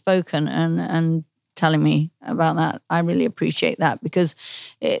being outspoken and telling me about that. I really appreciate that, because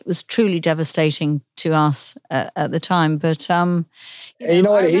it was truly devastating to us at the time. But you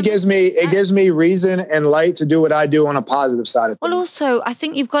know what? It gives me reason and light to do what I do on a positive side of things. Well, also, I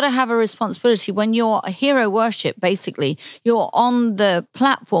think you've got to have a responsibility when you're a hero worship. Basically, you're on the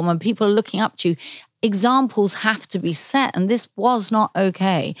platform and people are looking up to you. Examples have to be set, and this was not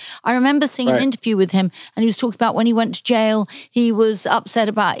okay. I remember seeing an interview with him, and he was talking about when he went to jail, he was upset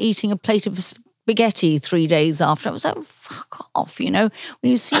about eating a plate of spaghetti 3 days after. I was like, fuck off, you know?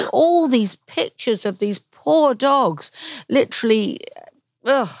 When you see all these pictures of these poor dogs, literally,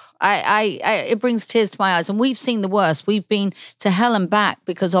 it brings tears to my eyes. And we've seen the worst. We've been to hell and back,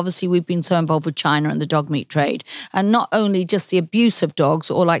 because obviously we've been so involved with China and the dog meat trade. And not only just the abuse of dogs,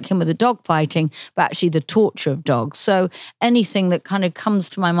 or like him with the dog fighting, but actually the torture of dogs. So anything that kind of comes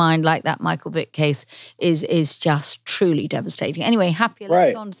to my mind, like that Michael Vick case, is just truly devastating. Anyway, happier.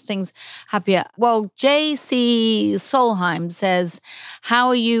 Let's go on to things happier. Well, JC Solheim says, how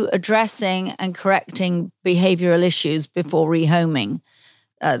are you addressing and correcting behavioral issues before rehoming?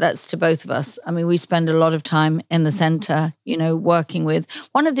 That's to both of us. I mean, we spend a lot of time in the center, you know, working with.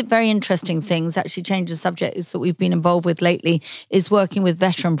 One of the very interesting things, actually change the subject, is that we've been involved with lately is working with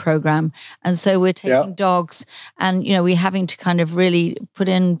veteran program. And so we're taking dogs and, you know, we're having to kind of really put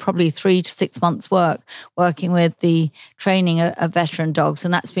in probably 3 to 6 months working with the training of veteran dogs.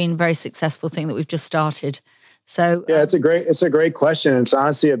 And that's been a very successful thing that we've just started. So yeah, it's a great question. It's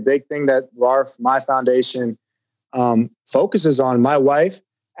honestly a big thing that my foundation focuses on. My wife,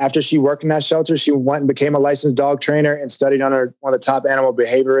 after she worked in that shelter, she went and became a licensed dog trainer and studied under one of the top animal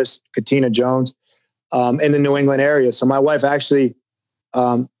behaviorists, Katina Jones, in the New England area. So my wife actually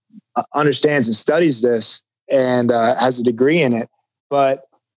understands and studies this and has a degree in it. But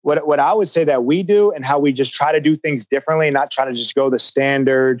what I would say that we do, and how we just try to do things differently, not trying to just go the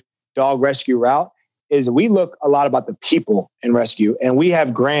standard dog rescue route, is we look a lot about the people in rescue. And we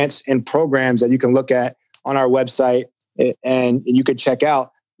have grants and programs that you can look at on our website and you could check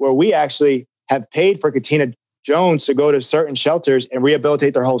out, where we actually have paid for Katina Jones to go to certain shelters and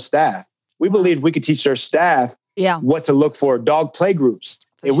rehabilitate their whole staff. We believe we could teach their staff what to look for, dog play groups.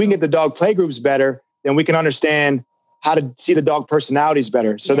 If we can get the dog play groups better, then we can understand how to see the dog personalities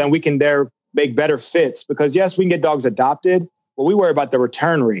better. So then we can make better fits. Because yes, we can get dogs adopted, but we worry about the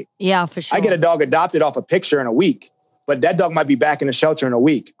return rate. Yeah, for sure. I get a dog adopted off a picture in a week, but that dog might be back in the shelter in a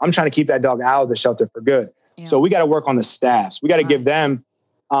week. I'm trying to keep that dog out of the shelter for good. Yeah. So we got to work on the staffs. We got to give them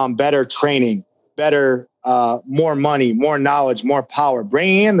better training, better, more money, more knowledge, more power.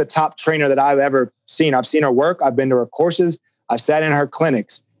 Bringing in the top trainer that I've ever seen. I've seen her work. I've been to her courses. I've sat in her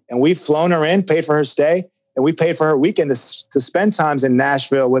clinics, and we've flown her in, paid for her stay, and we paid for her weekend to spend times in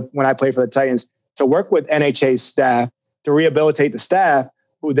Nashville when I played for the Titans, to work with NHA's staff, to rehabilitate the staff,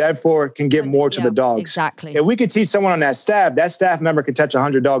 who therefore can give more to the dogs. Exactly. If we could teach someone on that staff member can touch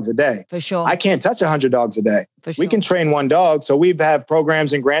 100 dogs a day. For sure. I can't touch 100 dogs a day. For sure. We can train one dog. So we've had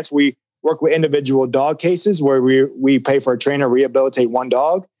programs and grants. We work with individual dog cases where we pay for a trainer to rehabilitate one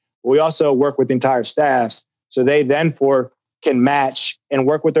dog. We also work with entire staffs. So they then can match and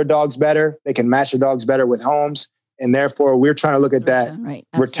work with their dogs better. They can match their dogs better with homes. And therefore, we're trying to look at that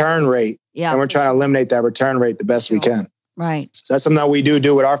return rate. Yeah, and we're trying to eliminate that return rate the best we can. Right. So that's something that we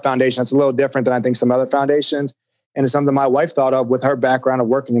do with our foundation. It's a little different than I think some other foundations. And it's something my wife thought of with her background of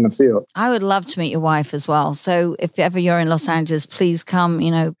working in the field. I would love to meet your wife as well. So if ever you're in Los Angeles, please come, be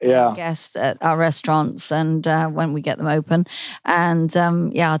a guest at our restaurants and when we get them open. And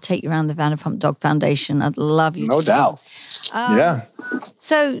I'll take you around the Vanderpump Dog Foundation. I'd love you. No doubt.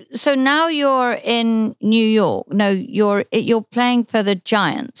 So now you're in New York. No, you're playing for the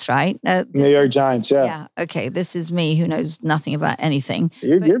Giants, right? New York Giants, yeah. Yeah. Okay. This is me who knows nothing about anything.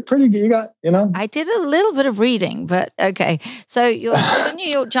 You're pretty good. You got, I did a little bit of reading, but okay. So you're the New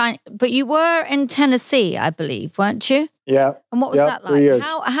York Giants, but you were in Tennessee, I believe, weren't you? Yeah. And what was that like? 3 years.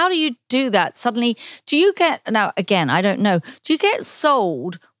 How do you do that? Suddenly, do you get, now again, I don't know, do you get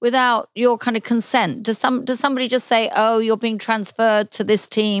sold without your kind of consent? Does somebody just say, oh, you're being transferred to this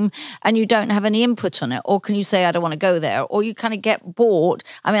team and you don't have any input on it? Or can you say, I don't want to go there? Or you kind of get bought?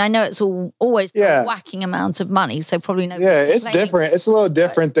 I mean, I know it's always a whacking amount of money, so probably no. Yeah, it's different. It's a little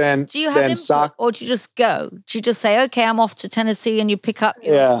different than do you have input, soccer? or do you just go? Do you just say, okay, I'm off to Tennessee, and you pick up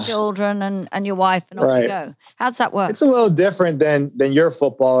your children and your wife and off you go? How does that work? It's a little different than your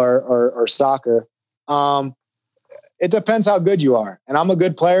football or soccer. It depends how good you are. And I'm a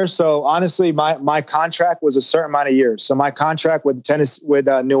good player. So honestly, my contract was a certain amount of years. So my contract with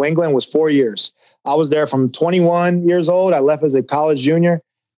New England was 4 years. I was there from 21 years old. I left as a college junior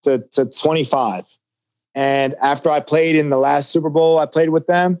to 25. And after I played in the last Super Bowl I played with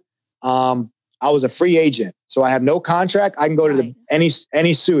them, I was a free agent. So I have no contract. I can go to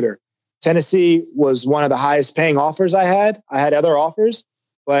any suitor. Tennessee was one of the highest paying offers I had. I had other offers,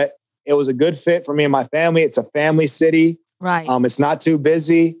 but it was a good fit for me and my family. It's a family city. Right. It's not too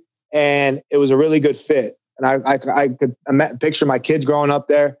busy, and it was a really good fit. And I could picture my kids growing up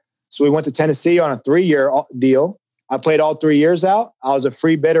there. So we went to Tennessee on a 3-year deal. I played all 3 years out. I was a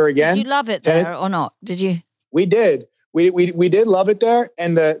free bidder again. Did you love it there or not? Did you? We did. We did love it there.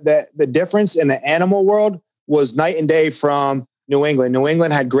 And the difference in the animal world was night and day from New England. New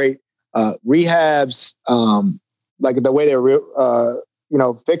England had great rehabs, like the way they were,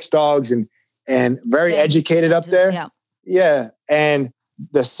 fixed dogs and very educated up there. Yeah. Yeah. And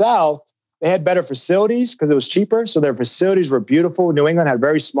the South, they had better facilities because it was cheaper. So their facilities were beautiful. New England had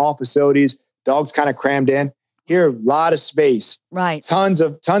very small facilities. Dogs kind of crammed in. Here, a lot of space. Right. Tons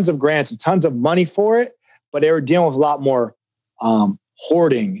of grants and tons of money for it. But they were dealing with a lot more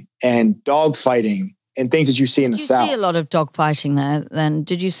hoarding and dog fighting and things that you see in the South. Did you see a lot of dog fighting there then?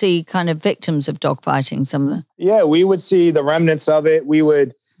 Did you see kind of victims of dog fighting, some of them? Yeah, we would see the remnants of it. We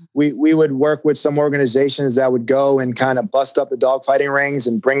would work with some organizations that would go and kind of bust up the dog fighting rings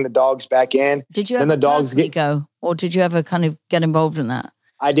and bring the dogs back in. Did you ever personally go? Or did you ever kind of get involved in that?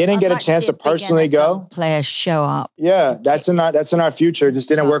 I didn't get a chance to personally go. Players show up. Yeah, that's in our future. Just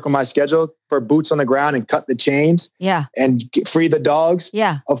didn't work with my schedule for boots on the ground and cut the chains. Yeah, and free the dogs.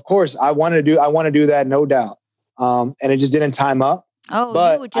 Yeah, of course I want to do that, no doubt. And it just didn't time up. Oh,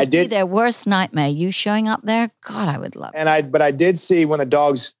 but you would just be their worst nightmare. You showing up there, God, I would love. But I did see when the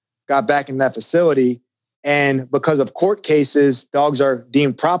dogs got back in that facility, and because of court cases, dogs are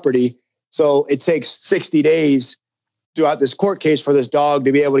deemed property. So it takes 60 days throughout this court case for this dog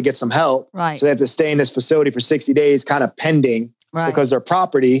to be able to get some help. Right. So they have to stay in this facility for 60 days, kind of pending because they're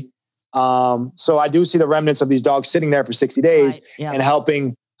property. So I do see the remnants of these dogs sitting there for 60 days and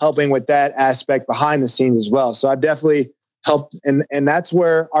helping with that aspect behind the scenes as well. So I've definitely helped. And that's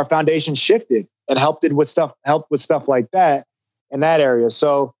where our foundation shifted and helped with stuff like that in that area.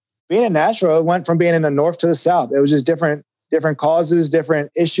 So being in Nashville, it went from being in the North to the South. It was just different causes, different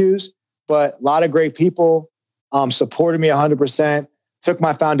issues, but a lot of great people supported me 100%, took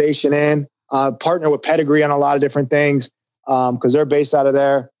my foundation in, partnered with Pedigree on a lot of different things because they're based out of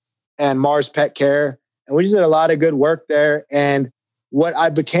there, and Mars Pet Care. And we just did a lot of good work there. And what I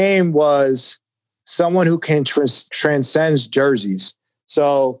became was someone who can transcends jerseys.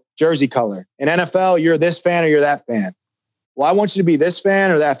 So jersey color. In NFL, you're this fan or you're that fan. Well, I want you to be this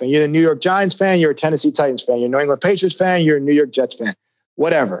fan or that fan. You're a New York Giants fan, you're a Tennessee Titans fan, you're a New England Patriots fan, you're a New York Jets fan,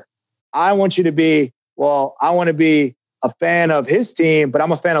 whatever. I want you to be, I want to be a fan of his team, but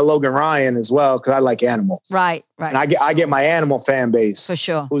I'm a fan of Logan Ryan as well because I like animals. Right. And I get my animal fan base for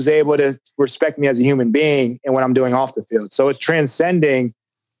sure, who's able to respect me as a human being and what I'm doing off the field. So it's transcending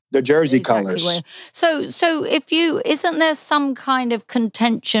the jersey Exactly colors. So isn't there some kind of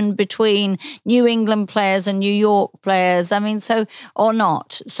contention between New England players and New York players? I mean, or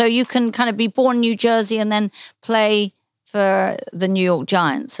not? So you can kind of be born in New Jersey and then play for the New York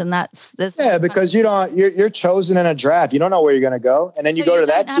Giants, and because you're chosen in a draft. You don't know where you're going to go, and then you go to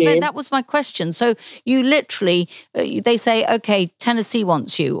that team. That was my question. So you literally, they say, okay, Tennessee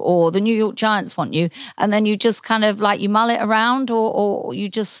wants you, or the New York Giants want you, and then you just kind of like you mull it around, or you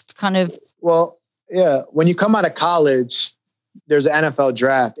just kind of. Well, yeah. When you come out of college, there's an NFL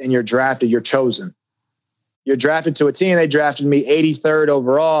draft, and you're drafted. You're chosen. You're drafted to a team. They drafted me 83rd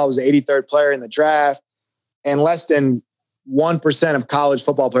overall. I was the 83rd player in the draft, and less than 1% of college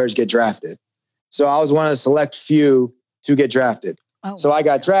football players get drafted. So I was one of the select few to get drafted. So I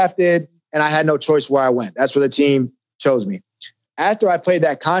got drafted and I had no choice where I went. That's where the team chose me. After I played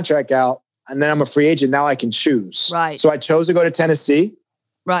that contract out and then I'm a free agent, now I can choose. Right. So I chose to go to Tennessee.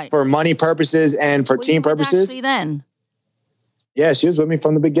 Right. For money purposes and for team purposes. Actually then? Yeah, she was with me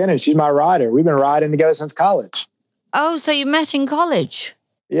from the beginning. She's my rider. We've been riding together since college. Oh, so you met in college?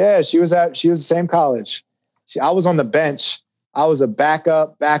 Yeah, she was the same college. I was on the bench. I was a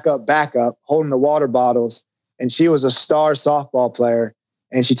backup, holding the water bottles. And she was a star softball player.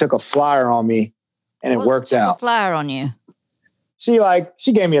 And she took a flyer on me and it worked out. A flyer on you? She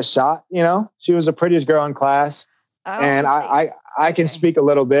gave me a shot, you know. She was the prettiest girl in class. And I can speak a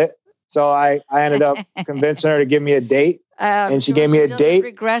little bit. So I ended up convincing her to give me a date. And she gave me a date.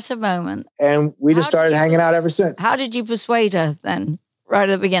 Regret a moment. And we just started hanging out ever since. How did you persuade her then, right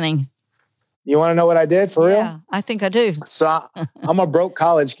at the beginning? You want to know what I did for real? Yeah, I think I do. So I'm a broke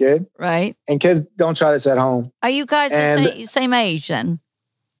college kid. Right. And kids don't try this at home. Are you guys the same age then?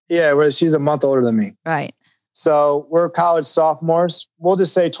 Yeah, she's a month older than me. Right. So we're college sophomores. We'll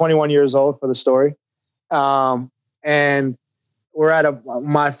just say 21 years old for the story. And we're at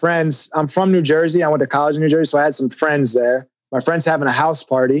my friends. I'm from New Jersey. I went to college in New Jersey, so I had some friends there. My friend's having a house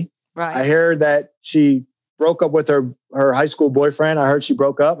party. Right. I heard that she broke up with her high school boyfriend. I heard she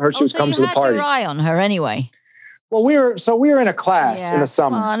broke up. I heard she was coming to the party. You had your eye on her anyway. Well, we were in a class in the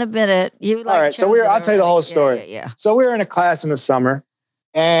summer. Come on, admit it. All right, so I'll tell you the whole story. Yeah. So we were in a class in the summer,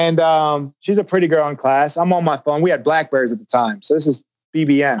 and she's a pretty girl in class. I'm on my phone. We had Blackberries at the time, so this is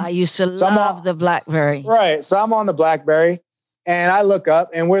BBM. I used to love the Blackberry. Right, so I'm on the Blackberry, and I look up,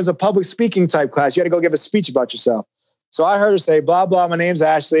 and where's a public speaking type class? You had to go give a speech about yourself. So I heard her say, blah, blah, my name's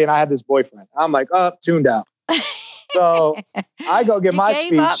Ashley, and I had this boyfriend. I'm like, tuned out. So I go get my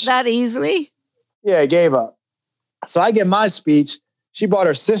speech. Gave up that easily? Yeah, I gave up. So I get my speech. She brought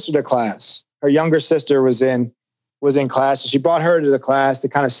her sister to class. Her younger sister was in class. So she brought her to the class to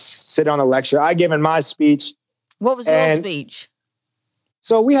kind of sit on the lecture. I gave in my speech. What was your speech?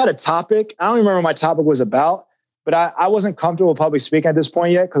 So we had a topic. I don't remember what my topic was about, but I wasn't comfortable with public speaking at this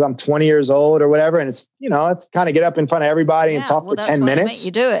point yet because I'm 20 years old or whatever. And it's kind of get up in front of everybody and talk for 10 minutes.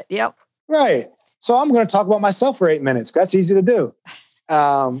 You do it. Yep. Right. So I'm going to talk about myself for 8 minutes. That's easy to do.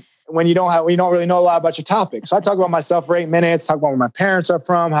 When you don't really know a lot about your topic. So I talk about myself for 8 minutes, talk about where my parents are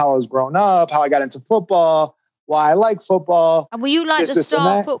from, how I was growing up, how I got into football, why I like football. And were you like the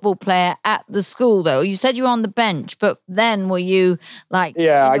star football player at the school though? You said you were on the bench, but then were you like?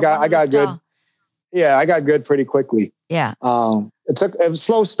 Yeah, I got good. Yeah, I got good pretty quickly. Yeah. It was a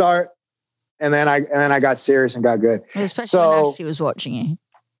slow start, and then I got serious and got good. Especially when Ashley was watching you.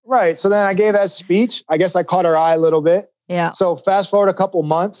 Right. So then I gave that speech. I guess I caught her eye a little bit. Yeah. So fast forward a couple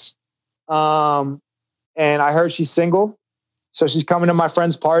months, and I heard she's single. So she's coming to my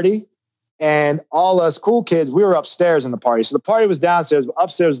friend's party, and all us cool kids, we were upstairs in the party. So the party was downstairs, but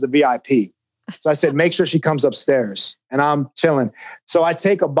upstairs was the VIP. So I said, make sure she comes upstairs, and I'm chilling. So I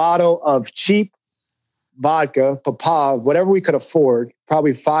take a bottle of cheap vodka, Popov, whatever we could afford,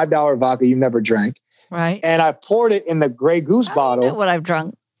 probably $5 vodka you never drank. Right. And I poured it in the Grey Goose bottle. You know what I've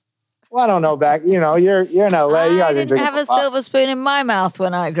drunk? Well, I don't know you're in LA. I didn't have a silver spoon in my mouth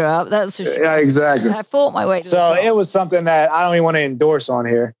when I grew up. That's for sure. Yeah, exactly. I fought my way to So it was something that I don't even want to endorse on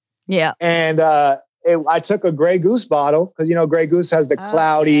here. Yeah. And I took a Grey Goose bottle because, Grey Goose has the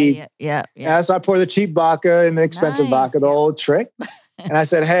cloudy. Yeah. And so I poured the cheap vodka and the expensive vodka, the old trick. And I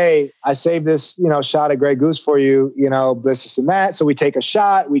said, hey, I saved this, shot of Grey Goose for you, this and that. So we take a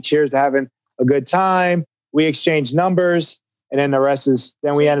shot. We cheers to having a good time. We exchange numbers. And then the rest is,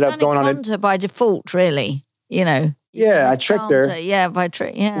 we ended up going on it. By default, really, Yeah, I tricked her. Yeah, by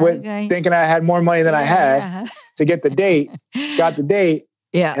trick. Yeah. Thinking I had more money than I had to get the date. Got the date.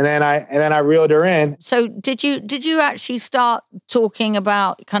 Yeah. And then I reeled her in. So did you actually start talking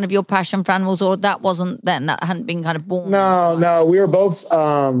about kind of your passion for animals, or that wasn't then? That hadn't been kind of born? No. We were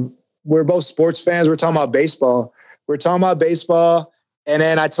both sports fans. We're talking about baseball. And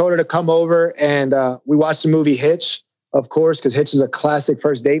then I told her to come over and we watched the movie Hitch, of course, because Hitch is a classic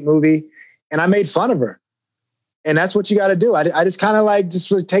first date movie. And I made fun of her. And that's what you got to do. I just kind of like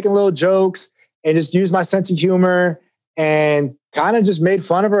just taking little jokes and just use my sense of humor and kind of just made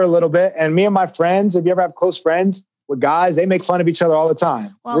fun of her a little bit. And me and my friends, if you ever have close friends with guys, they make fun of each other all the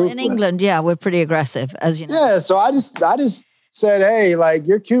time. Well, ruthless. In England, yeah, we're pretty aggressive, as you know. Yeah, so I just said, hey, like,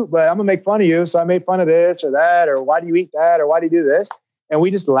 you're cute, but I'm going to make fun of you. So I made fun of this or that, or why do you eat that? Or why do you do this? And we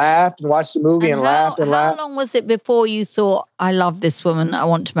just laughed and watched the movie and laughed and laughed. How long was it before you thought, I love this woman, I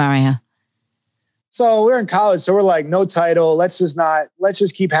want to marry her? So we're in college. So we're like, no title. Let's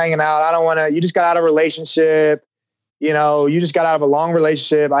just keep hanging out. I don't want to, you just got out of a relationship. You know, you just got out of a long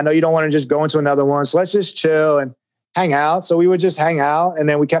relationship. I know you don't want to just go into another one. So let's just chill and hang out. So we would just hang out. And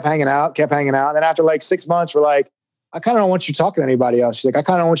then we kept hanging out. And then after like 6 months, we're like, I kind of don't want you talking to anybody else. She's like, I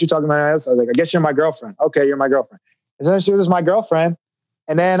kind of don't want you talking to anybody else. I was like, I guess you're my girlfriend. Okay, you're my girlfriend. And then she was my girlfriend.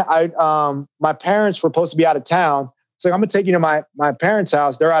 And then my parents were supposed to be out of town. So I'm going to take you to my parents'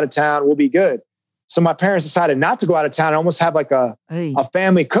 house. They're out of town. We'll be good. So my parents decided not to go out of town and almost have like a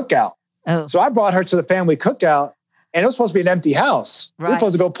family cookout. Oh. So I brought her to the family cookout and it was supposed to be an empty house. Right. We were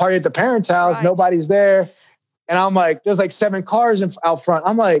supposed to go party at the parents' house. Right. Nobody's there. And I'm like, there's like 7 cars out front.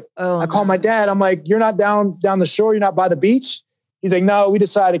 I'm like, I call my dad. I'm like, you're not down the shore. You're not by the beach. He's like, no, we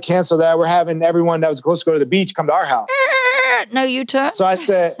decided to cancel that. We're having everyone that was supposed to go to the beach come to our house. No U-turn. So I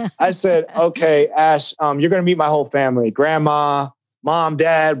said, okay, Ash, you're going to meet my whole family, grandma, mom,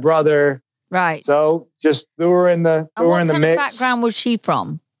 dad, brother. Right. So just threw her in the mix. What kind of background was she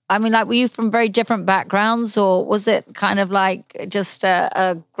from? I mean, like, were you from very different backgrounds, or was it kind of like just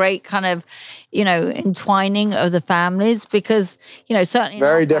a great kind of, you know, entwining of the families? Because, you know, certainly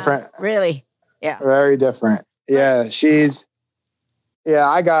very different. Really? Yeah. Very different. Yeah.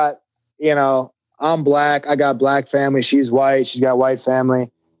 I got, you know, I'm black. I got black family. She's white. She's got white family.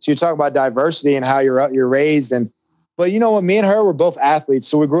 So you talk about diversity and how you're raised. But you know what? Me and her were both athletes.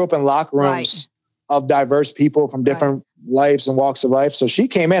 So we grew up in locker rooms of diverse people from different lives and walks of life. So she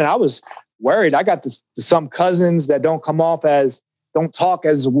came in and I was worried. I got some cousins that don't talk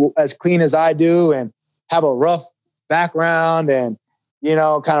as clean as I do and have a rough background and, you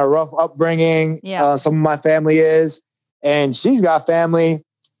know, kind of rough upbringing. Yeah. Some of my family is. And she's got family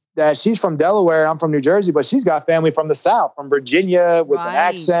that she's from Delaware. I'm from New Jersey, but she's got family from the South, from Virginia with an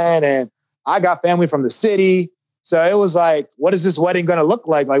accent. And I got family from the city. So it was like, what is this wedding going to look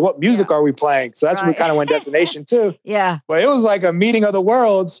like? Like, what music are we playing? So that's what we kind of went destination too. Yeah. But it was like a meeting of the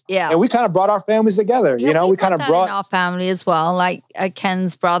worlds. Yeah. And we kind of brought our families together. Yeah, you know, we kind of brought our family as well. Like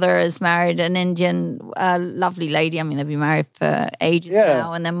Ken's brother is married an Indian lovely lady. I mean, they've been married for ages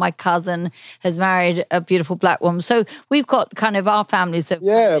now. And then my cousin has married a beautiful black woman. So we've got kind of our families.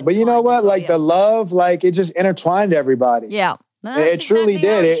 But you know what? Like the love, like it just intertwined everybody. Yeah. No, it truly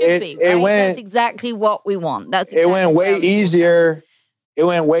did. It went. That's exactly what we want. It went way easier. It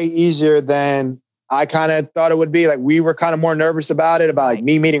went way easier than I kind of thought it would be. Like we were kind of more nervous about it, about like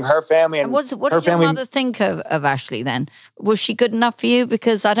me meeting her family and what did your mother think of Ashley then? Was she good enough for you?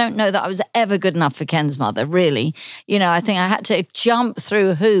 Because I don't know that I was ever good enough for Ken's mother, really. You know, I think I had to jump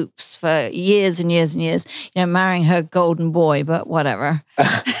through hoops for years and years and years, you know, marrying her golden boy, but whatever.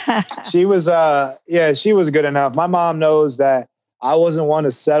 She was good enough. My mom knows that I wasn't one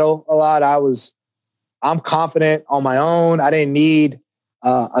to settle a lot. I'm confident on my own. I didn't need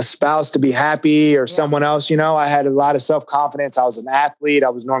a spouse to be happy or someone else. You know, I had a lot of self-confidence. I was an athlete. I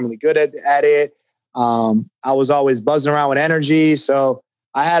was normally good at it. I was always buzzing around with energy. So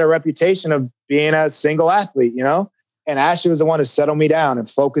I had a reputation of being a single athlete, you know, and Ashley was the one to settle me down and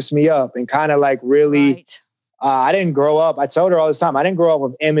focus me up and kind of like really, I didn't grow up. I told her all this time, I didn't grow up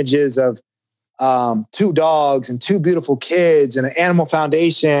with images of 2 dogs and 2 beautiful kids and an animal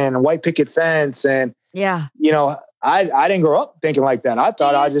foundation, a white picket fence. And, you know, I didn't grow up thinking like that. I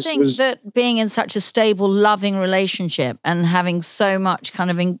thought I just think that being in such a stable, loving relationship and having so much kind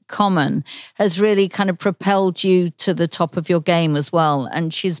of in common has really kind of propelled you to the top of your game as well.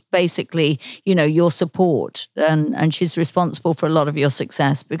 And she's basically, you know, your support and she's responsible for a lot of your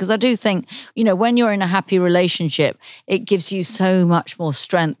success. Because I do think, you know, when you're in a happy relationship, it gives you so much more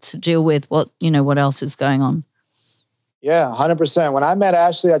strength to deal with what else is going on. Yeah, 100%. When I met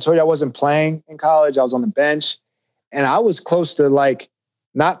Ashley, I told you I wasn't playing in college. I was on the bench. And I was close to like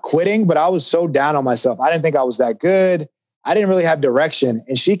not quitting, but I was so down on myself. I didn't think I was that good. I didn't really have direction.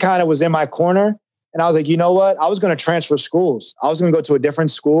 And she kind of was in my corner. And I was like, you know what? I was going to transfer schools. I was going to go to a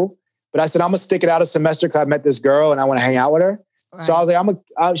different school. But I said, I'm going to stick it out a semester because I met this girl and I want to hang out with her. Right. So I was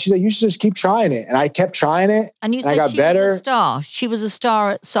like, she's like, you should just keep trying it. And I kept trying it. And you said I got better. Was a star. She was a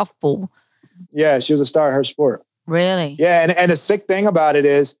star at softball. Yeah, she was a star at her sport. Really? Yeah. And the sick thing about it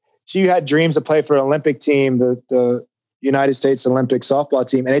is she had dreams to play for an Olympic team, the United States Olympic softball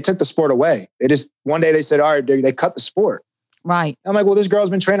team, and they took the sport away. One day they said, all right, they cut the sport. Right. I'm like, well, this girl's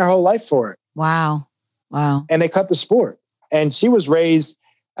been training her whole life for it. Wow. And they cut the sport. And she was raised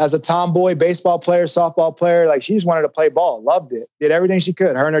as a tomboy, baseball player, softball player. Like, she just wanted to play ball, loved it, did everything she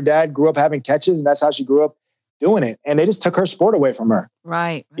could. Her and her dad grew up having catches, and that's how she grew up doing it. And they just took her sport away from her.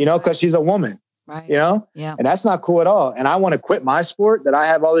 Right. Because she's a woman. Right. Yeah. And that's not cool at all. And I want to quit my sport that I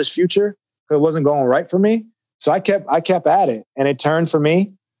have all this future because it wasn't going right for me. So I kept at it, and it turned for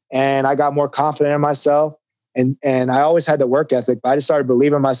me, and I got more confident in myself. And I always had the work ethic, but I just started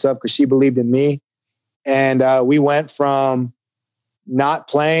believing in myself because she believed in me. And we went from not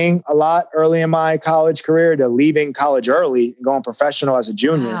playing a lot early in my college career to leaving college early and going professional as a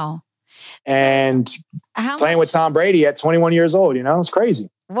junior. Wow. And playing with Tom Brady at 21 years old, it's crazy.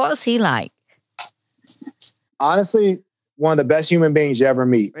 What was he like? Honestly, one of the best human beings you ever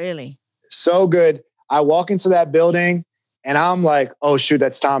meet. Really? So good. I walk into that building and I'm like, oh shoot,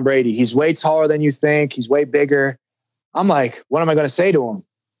 that's Tom Brady. He's way taller than you think. He's way bigger. I'm like, what am I going to say to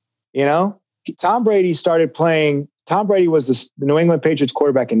him? Tom Brady started playing. Tom Brady was the New England Patriots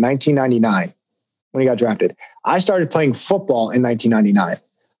quarterback in 1999 when he got drafted. I started playing football in 1999.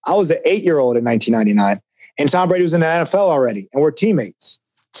 I was an 8-year-old in 1999, and Tom Brady was in the NFL already, and we're teammates.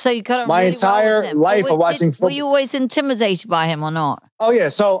 So you got my really entire life of watching football. Were you always intimidated by him or not? Oh yeah.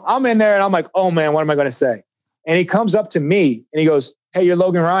 So I'm in there and I'm like, oh man, what am I going to say? And he comes up to me and he goes, hey, you're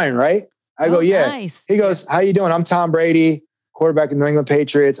Logan Ryan, right? I go, yeah. Nice. He goes, how you doing? I'm Tom Brady, quarterback of the New England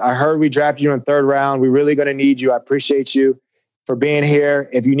Patriots. I heard we drafted you in 3rd round. We're really going to need you. I appreciate you for being here.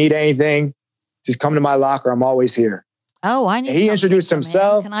 If you need anything, just come to my locker. I'm always here. Oh, I need. He introduced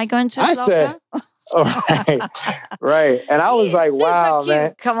himself. Can I go into his locker? Said, oh, right. And I was like, wow, cute.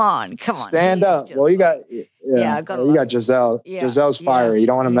 man. Come on. Stand up. Well, you got, you got Giselle. Yeah. Giselle's fiery. You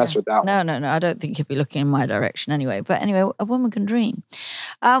don't want to mess with that one. No. I don't think he'd be looking in my direction anyway. But anyway, a woman can dream.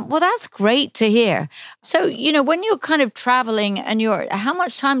 Well, that's great to hear. So, when you're kind of traveling and how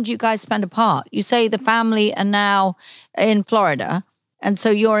much time do you guys spend apart? You say the family are now in Florida. And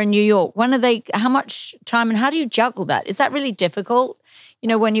so you're in New York. How much time and how do you juggle that? Is that really difficult?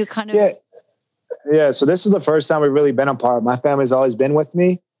 When you kind of... Yeah. So this is the first time we've really been apart. My family's always been with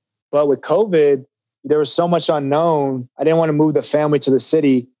me. But with COVID, there was so much unknown. I didn't want to move the family to the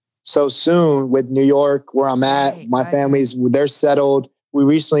city so soon with New York, where I'm at. My family's, they're settled. We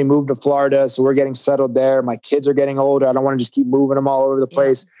recently moved to Florida, so we're getting settled there. My kids are getting older. I don't want to just keep moving them all over the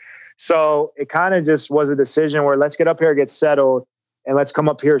place. So it kind of just was a decision where let's get up here, get settled, and let's come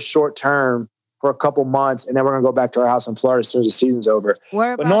up here short term for a couple months, and then we're going to go back to our house in Florida as soon as the season's over.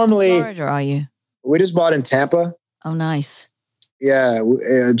 Whereabouts in Florida are you? We just bought in Tampa. Oh, nice. Yeah,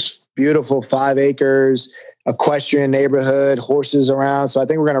 it's beautiful, 5 acres, equestrian neighborhood, horses around. So I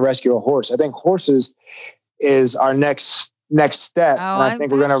think we're going to rescue a horse. I think horses is our next step. Oh, and I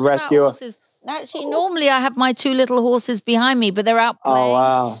think we're going to rescue horses. Actually, normally I have my 2 little horses behind me, but they're out playing. Oh,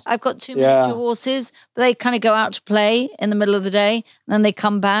 wow. I've got 2 miniature horses, but they kind of go out to play in the middle of the day, and then they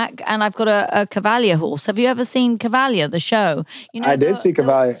come back. And I've got a Cavalier horse. Have you ever seen Cavalier, the show? I did see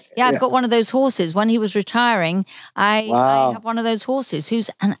Cavalier. Yeah, I've got one of those horses. When he was retiring, I have one of those horses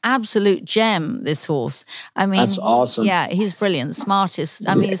who's an absolute gem, this horse. I mean, that's awesome. Yeah, he's brilliant, smartest.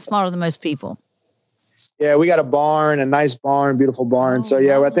 I mean, he's smarter than most people. Yeah, we got a barn, a nice barn, beautiful barn. Oh, so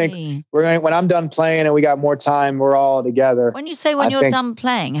yeah, lovely. I think when I'm done playing and we got more time, we're all together. When you say you're done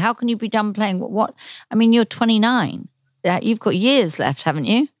playing, how can you be done playing? What? I mean, you're 29. You've got years left, haven't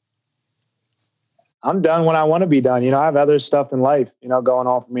you? I'm done when I want to be done. I have other stuff in life, going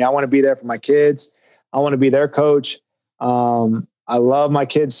on for me. I want to be there for my kids. I want to be their coach. I love my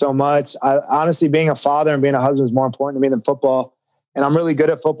kids so much. Honestly, being a father and being a husband is more important to me than football. And I'm really good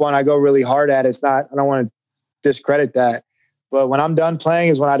at football and I go really hard at it. I don't want to discredit that. But when I'm done playing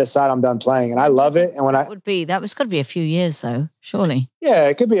is when I decide I'm done playing. And I love it. And that was got to be a few years though, surely. Yeah,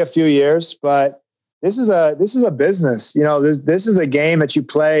 it could be a few years, but this is a business. This is a game that you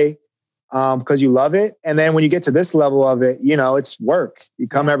play because you love it. And then when you get to this level of it, it's work. You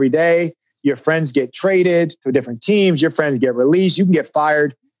come every day, your friends get traded to different teams, your friends get released, you can get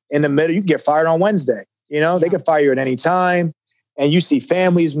fired in the middle, you can get fired on Wednesday. They can fire you at any time. And you see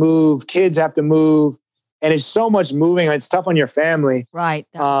families move, kids have to move, and it's so much moving. It's tough on your family. Right.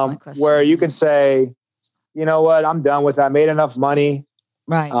 That was my question. Where you can say, you know what, I'm done with that. I made enough money.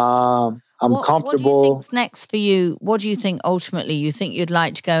 Right. I'm comfortable. What do you think's next for you? What do you think ultimately you think you'd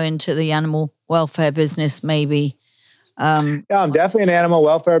like to go into the animal welfare business maybe? I'm definitely in the animal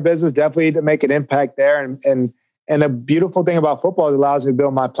welfare business, definitely to make an impact there and And the beautiful thing about football is it allows me to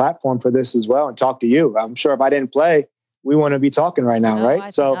build my platform for this as well and talk to you. I'm sure if I didn't play, we wouldn't be talking right now,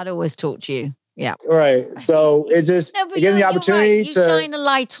 right? I'd always talk to you. Yeah. Right. So it just it gives me the opportunity right. You shine a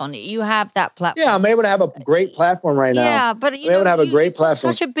light on it. You have that platform. Yeah, I'm able to have a great platform right now. Yeah, but I'm able to have a great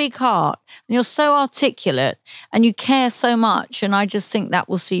platform. Such a big heart, and you're so articulate, and you care so much. And I just think that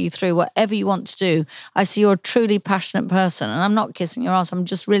will see you through whatever you want to do. I see you're a truly passionate person, and I'm not kissing your ass. I'm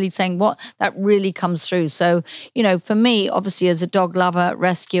just really saying what that really comes through. So, for me, obviously as a dog lover,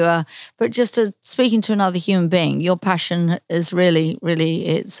 rescuer, but just as speaking to another human being, your passion is really, really,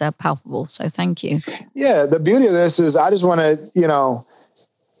 it's palpable. So thank you. Yeah, the beauty of this is I just want to,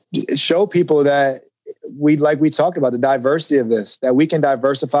 show people that we talked about the diversity of this, that we can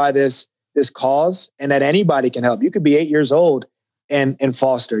diversify this cause and that anybody can help. You could be 8 years old and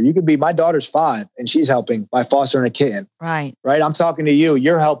foster. You could be, my daughter's 5 and she's helping by fostering a kitten. Right. Right. I'm talking to you.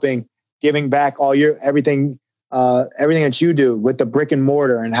 You're helping, giving back all everything that you do with the brick and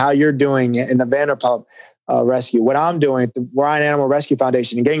mortar and how you're doing in the Vanderpump rescue. What I'm doing at the Ryan Animal Rescue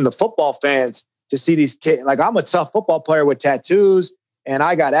Foundation and getting the football fans to see these kittens. Like, I'm a tough football player with tattoos and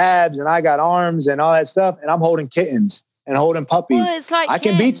I got abs and I got arms and all that stuff. And I'm holding kittens and holding puppies. Well, it's like I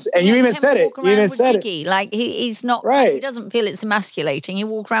can beat, and you even said it. You even said it. Like he's not, right. He doesn't feel it's emasculating. He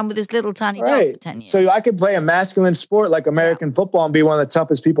walk around with his little tiny dog for 10 years. So I can play a masculine sport like American football and be one of the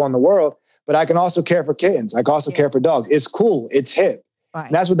toughest people in the world, but I can also care for kittens. I can also care for dogs. It's cool. It's hip. Right.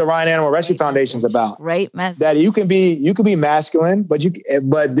 And that's what the Ryan Animal Rescue Foundation is about. Great message. That you can be masculine, but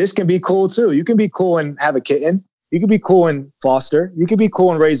this can be cool too. You can be cool and have a kitten. You can be cool and foster. You can be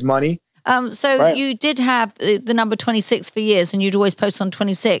cool and raise money. You did have the number 26 for years, and you'd always post on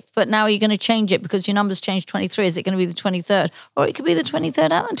 26. But now you're going to change it because your number's changed 23. Is it going to be the 23rd, or it could be the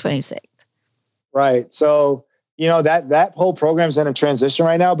 23rd and the 26th? Right. So that whole program's in a transition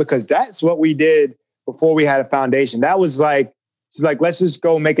right now because that's what we did before we had a foundation. That was like. She's like, let's just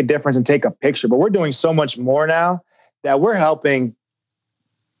go make a difference and take a picture. But we're doing so much more now that we're helping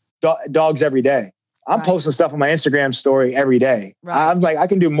dogs every day. I'm posting stuff on my Instagram story every day. Right. I'm like, I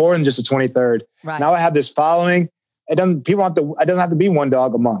can do more than just the 23rd. Right. Now I have this following. It doesn't have to be one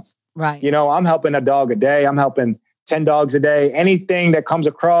dog a month. Right. I'm helping a dog a day. I'm helping 10 dogs a day. Anything that comes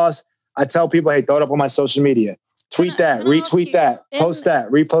across, I tell people, hey, throw it up on my social media. Tweet that, retweet that, post that,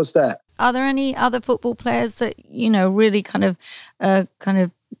 repost that. Are there any other football players that, really kind of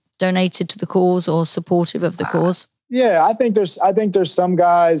donated to the cause or supportive of the cause? Yeah, I think there's some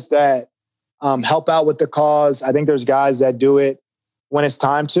guys that help out with the cause. I think there's guys that do it when it's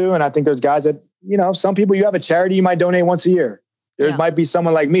time to. And I think there's guys that, some people, you have a charity, you might donate once a year. There might be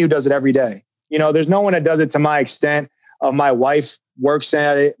someone like me who does it every day. There's no one that does it to my extent of my wife works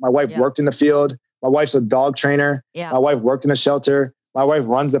at it. My wife worked in the field. My wife's a dog trainer. Yeah. My wife worked in a shelter. My wife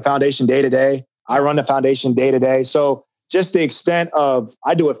runs the foundation day to day. I run the foundation day to day. So just the extent of,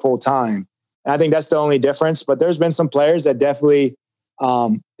 I do it full time. And I think that's the only difference. But there's been some players that definitely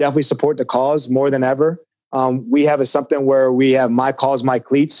support the cause more than ever. We have something where we have My Cause, My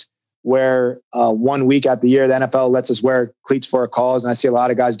Cleats, where 1 week out the year, the NFL lets us wear cleats for a cause. And I see a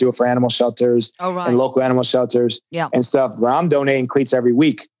lot of guys do it for animal shelters and local animal shelters and stuff, where I'm donating cleats every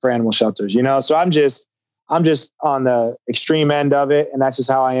week for animal shelters, So I'm just on the extreme end of it. And that's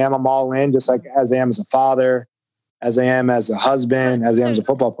just how I am. I'm all in, just like as I am as a father, as I am as a husband, as I am as a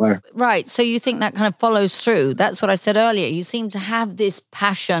football player. Right. So you think that kind of follows through. That's what I said earlier. You seem to have this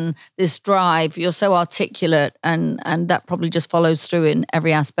passion, this drive. You're so articulate, and that probably just follows through in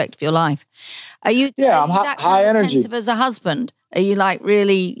every aspect of your life. Are you? Yeah, I'm high energy. As a husband, are you like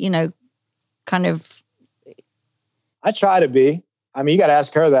really, kind of? I try to be. I mean, you got to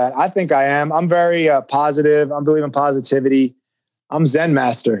ask her that. I think I am. I'm very positive. I believe in positivity. I'm Zen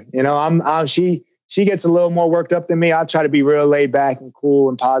master. She gets a little more worked up than me. I try to be real laid back and cool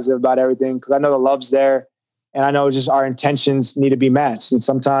and positive about everything because I know the love's there, and I know just our intentions need to be matched. And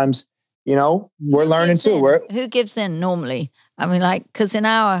sometimes, we're learning too. Who gives in normally? I mean, because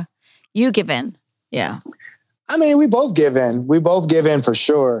you give in. Yeah. I mean, we both give in. We both give in for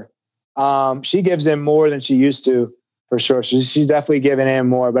sure. She gives in more than she used to. For sure. She's definitely giving in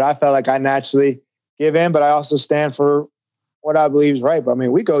more, but I felt like I naturally give in, but I also stand for what I believe is right. But I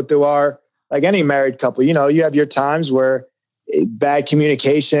mean, we go through like any married couple, you have your times where bad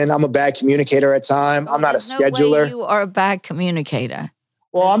communication. I'm a bad communicator at times. I'm not a scheduler. No way you are a bad communicator.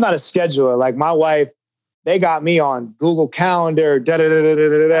 Well, I'm not a scheduler. Like my wife, they got me on Google Calendar. I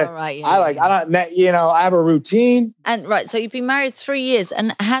have a routine. And so you've been married 3 years,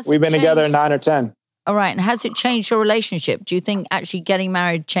 and we've been together 9 or 10. All right. And has it changed your relationship? Do you think actually getting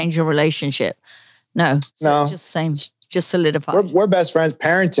married changed your relationship? No. So no. It's just the same. Just solidified. We're best friends.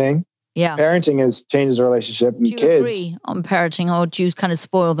 Parenting. Yeah. Parenting changes the relationship. And do you agree on parenting, or do you kind of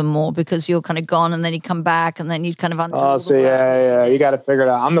spoil them more because you're kind of gone and then you come back and then you kind of undo all the work? Yeah. You got to figure it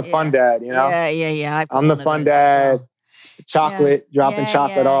out. I'm the fun dad, you know? Yeah. I'm the fun dad. Chocolate, dropping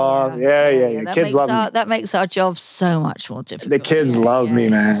chocolate off. Yeah. The kids love me. That makes our job so much more difficult. The kids love me,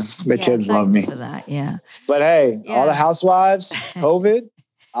 man. The kids love me. For that, yeah. But hey, all the housewives, COVID,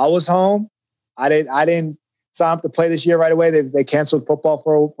 I was home. I didn't sign up to play this year right away. They canceled football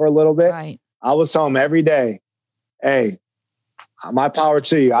for a little bit. Right. I was home every day. Hey, my power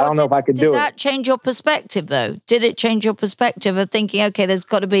to you. I don't know if I could do it. Did that change your perspective, though? Did it change your perspective of thinking, okay, there's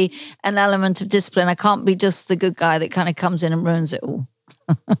got to be an element of discipline. I can't be just the good guy that kind of comes in and ruins it all.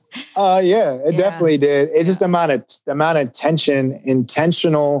 It definitely did. It's just the amount of attention,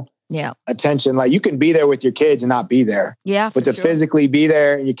 intentional attention. Like, you can be there with your kids and not be there. Yeah, but to physically be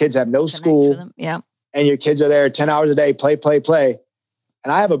there, and your kids have no school. Yeah. And your kids are there 10 hours a day, play.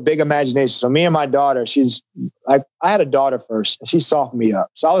 And I have a big imagination. So me and my daughter, she's like, I had a daughter first, and she softened me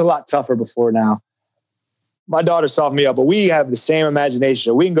up. So I was a lot tougher before now. My daughter softened me up, but we have the same imagination.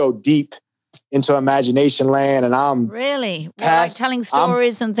 So we can go deep into imagination land, and I'm really like telling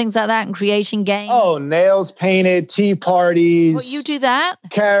stories and things like that, and creating games. Oh, nails painted, tea parties. Well, you do that?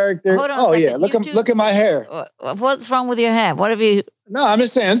 Character. Hold on a second. Look at my hair. What's wrong with your hair? What have you? No, I'm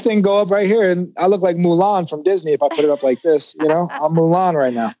just saying, this thing go up right here, and I look like Mulan from Disney if I put it up like this. You know, I'm Mulan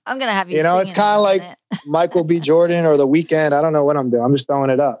right now. I'm gonna have you. You know, it's kind of like Michael B. Jordan or The Weeknd. I don't know what I'm doing. I'm just throwing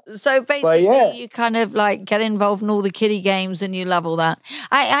it up. So basically, you kind of like get involved in all the kiddie games, and you love all that.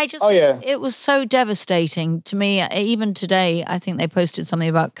 I just, it was so devastating to me. Even today, I think they posted something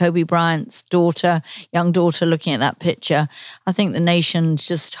about Kobe Bryant's young daughter, looking at that picture. I think the nation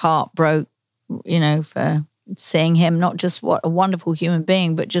just heart broke, for seeing him, not just what a wonderful human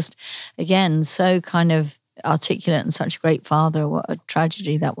being, but just, again, so kind of articulate and such a great father. What a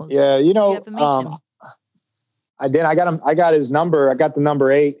tragedy that was. Yeah, Did you ever meet him? I did. I got him. I got his number. I got the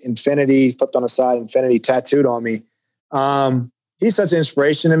number 8, Infinity, flipped on the side, Infinity tattooed on me. He's such an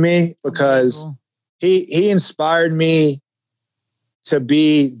inspiration to me because he inspired me to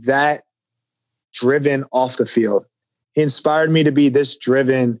be that driven off the field. He inspired me to be this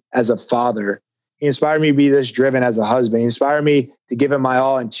driven as a father. He inspired me to be this driven as a husband. He inspired me to give him my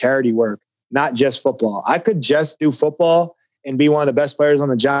all in charity work, not just football. I could just do football and be one of the best players on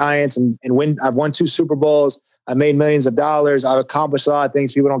the Giants and win. I've won 2 Super Bowls. I made millions of dollars. I've accomplished a lot of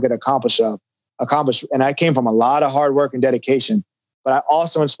things people don't get accomplished. And I came from a lot of hard work and dedication. But I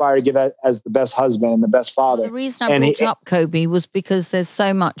also inspire to give as the best husband and the best father. Well, the reason I brought up Kobe was because there's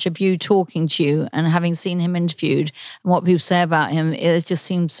so much of you talking to you and having seen him interviewed and what people say about him. It just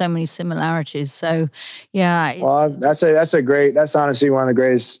seems so many similarities. So, yeah. Well, that's honestly one of the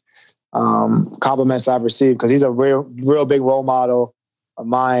greatest compliments I've received, because he's a real big role model of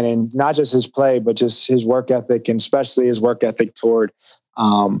mine, and not just his play, but just his work ethic, and especially his work ethic toward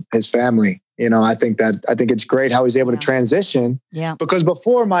his family. I think it's great how he's able to transition. Yeah. Because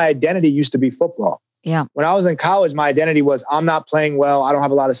before, my identity used to be football. Yeah. When I was in college, my identity was, I'm not playing well. I don't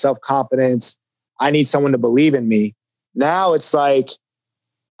have a lot of self-confidence. I need someone to believe in me. Now it's like,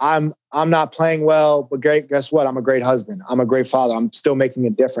 I'm not playing well, but guess what? I'm a great husband. I'm a great father. I'm still making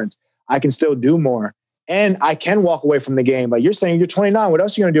a difference. I can still do more. And I can walk away from the game. Like, you're saying you're 29. What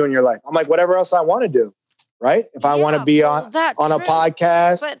else are you going to do in your life? I'm like, whatever else I want to do. Right? If I want to be on a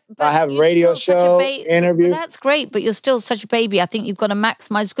podcast, but I have a radio show, interview. Well, that's great, but you're still such a baby. I think you've got to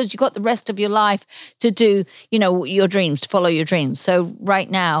maximize, because you've got the rest of your life to do, your dreams, to follow your dreams. So right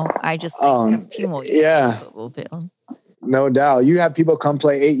now, I just think you have a few more years in the football field. No doubt. You have people come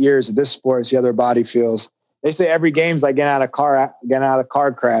play 8 years of this sport, see how their body feels. They say every game's like getting out of a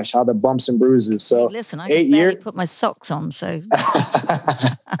car crash, how the bumps and bruises. So hey, listen, I can barely put my socks on, so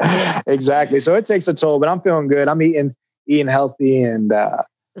exactly. So it takes a toll, but I'm feeling good. I'm eating healthy and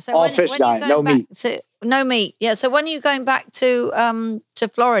all fish diet, no meat. No meat. Yeah. So when are you going back to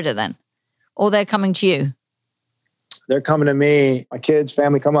Florida then, or they're coming to you? They're coming to me. My kids,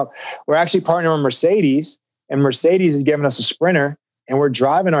 family come up. We're actually partnering with Mercedes, and Mercedes is giving us a Sprinter, and we're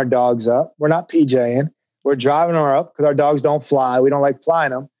driving our dogs up. We're not PJing. We're driving her up because our dogs don't fly. We don't like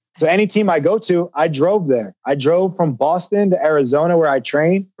flying them. So any team I go to, I drove there. I drove from Boston to Arizona, where I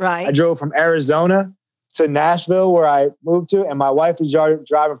train. Right. I drove from Arizona to Nashville, where I moved to. And my wife is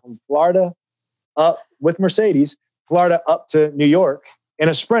driving from Florida up with Mercedes, Florida up to New York in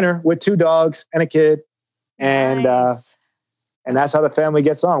a Sprinter with 2 dogs and a kid. And nice. And that's how the family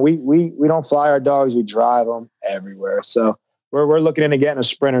gets on. We don't fly our dogs. We drive them everywhere. So we're looking into getting a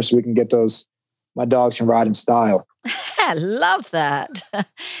Sprinter so we can get my dogs can ride in style. Yeah, love that.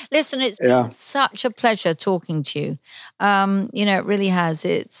 Listen, it's been such a pleasure talking to you. It really has.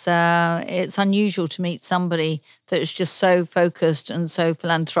 It's unusual to meet somebody that's just so focused and so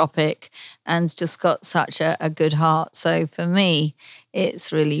philanthropic and just got such a good heart. So for me,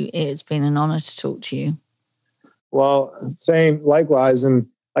 it's been an honor to talk to you. Well, same, likewise. And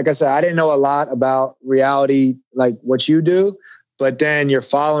like I said, I didn't know a lot about reality, like what you do, but then your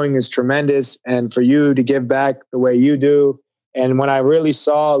following is tremendous. And for you to give back the way you do. And when I really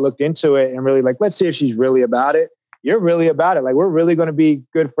looked into it and really like, let's see if she's really about it. You're really about it. Like, we're really going to be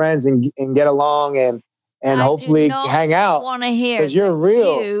good friends and get along and hopefully hang out. I want to hear because you're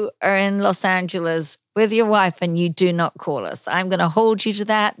real. You are in Los Angeles with your wife and you do not call us. I'm going to hold you to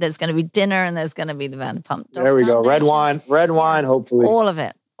that. There's going to be dinner and there's going to be the Vanderpump. There we go. Red wine, hopefully. All of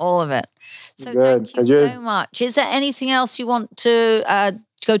it. So thank you so much. Is there anything else you want to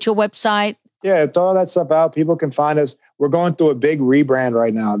go to your website? Yeah, throw all that stuff out. People can find us. We're going through a big rebrand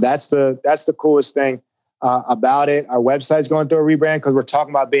right now. That's the coolest thing about it. Our website's going through a rebrand because we're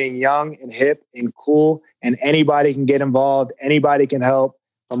talking about being young and hip and cool, and anybody can get involved. Anybody can help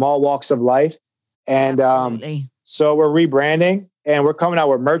from all walks of life. And so we're rebranding and we're coming out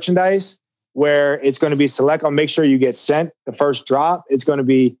with merchandise where it's going to be select. I'll make sure you get sent the first drop. It's going to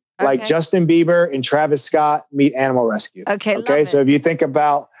be like Justin Bieber and Travis Scott meet Animal Rescue. Okay. So if you think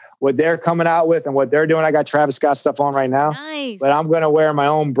about what they're coming out with and what they're doing, I got Travis Scott stuff on right now. Nice. But I'm going to wear my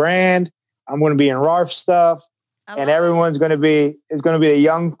own brand. I'm going to be in Rarf stuff. And everyone's going to be, it's going to be a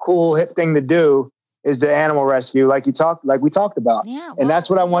young, cool, hip thing to do is the Animal Rescue, like we talked about. Yeah, and that's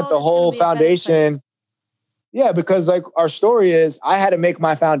what I want the whole foundation. Yeah, because like our story is, I had to make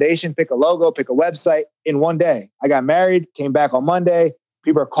my foundation, pick a logo, pick a website in one day. I got married, came back on Monday.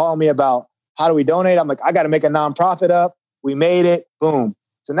 People are calling me about how do we donate? I'm like, I got to make a nonprofit up. We made it. Boom.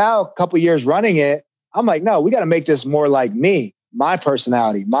 So now a couple years running it, I'm like, no, we got to make this more like me, my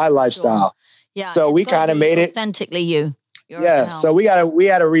personality, my lifestyle. Sure. Yeah. So we kind of made it authentically you. So we had to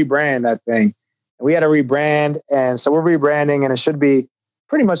rebrand that thing. We had to rebrand. And so we're rebranding and it should be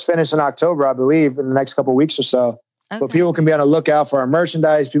pretty much finished in October, I believe, in the next couple of weeks or so. Okay. But people can be on the lookout for our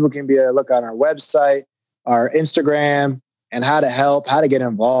merchandise. People can be on the lookout on our website, our Instagram, and how to help, how to get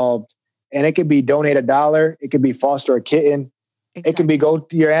involved. And it could be donate $1. It could be foster a kitten. Exactly. It could be go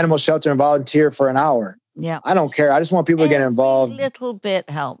to your animal shelter and volunteer for an hour. Yeah. I don't care. I just want people to get involved. A little bit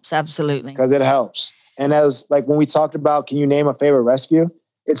helps. Absolutely. Because it helps. And as like when we talked about, can you name a favorite rescue?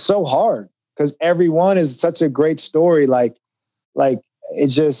 It's so hard because everyone is such a great story. Like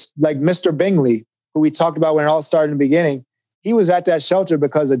it's just like Mr. Bingley, who we talked about when it all started in the beginning. He was at that shelter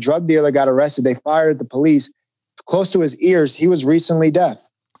because a drug dealer got arrested. They fired the police. Close to his ears, he was recently deaf.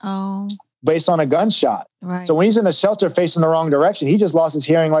 Oh. Based on a gunshot. Right. So when he's in the shelter facing the wrong direction, he just lost his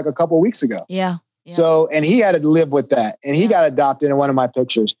hearing like a couple of weeks ago. Yeah. So, and he had to live with that. And he got adopted in one of my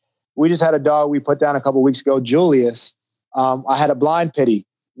pictures. We just had a dog we put down a couple of weeks ago, Julius. I had a blind pity,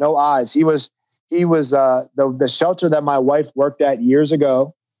 no eyes. He was the shelter that my wife worked at years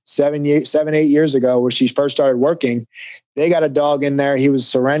ago, 8 years ago, where she first started working. They got a dog in there. He was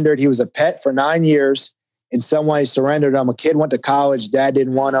surrendered. He was a pet for 9 years. And someone surrendered him. A kid went to college. Dad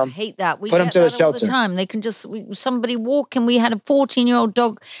didn't want him. I hate that. We put him to the shelter. All the time. They can somebody walk, and we had a 14-year-old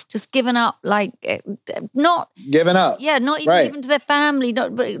dog just given up, like not giving up. Yeah, not even given to their family.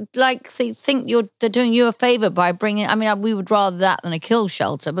 Not, but like, think they're doing you a favor by bringing. I mean, we would rather that than a kill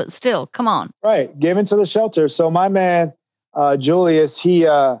shelter, but still, come on. Right, given to the shelter. So my man, Julius, he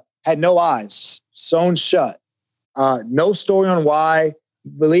had no eyes, sewn shut. No story on why.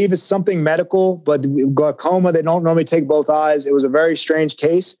 Believe it's something medical, but glaucoma, they don't normally take both eyes. It was a very strange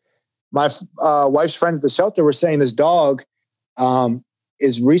case. My wife's friends at the shelter were saying this dog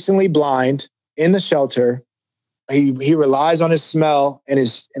is recently blind in the shelter. He relies on his smell and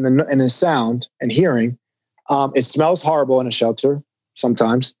his sound and hearing. It smells horrible in a shelter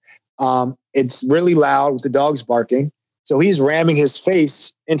sometimes. It's really loud with the dogs barking. So he's ramming his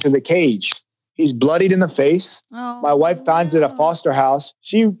face into the cage. He's bloodied in the face. Oh, my wife finds it at a foster house.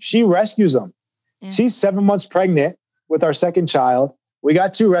 She rescues him. Yeah. She's 7 months pregnant with our second child. We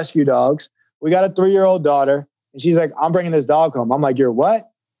got 2 rescue dogs. We got a 3-year-old daughter. And she's like, I'm bringing this dog home. I'm like, you're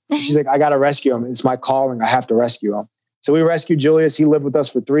what? And she's like, I got to rescue him. It's my calling. I have to rescue him. So we rescued Julius. He lived with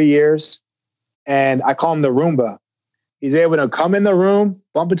us for 3 years. And I call him the Roomba. He's able to come in the room,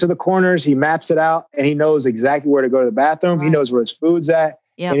 bump into the corners. He maps it out and he knows exactly where to go to the bathroom. Right. He knows where his food's at.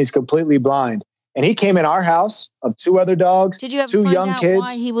 Yep. And he's completely blind. And he came in our house of 2 other dogs, Did you ever 2 find young out kids.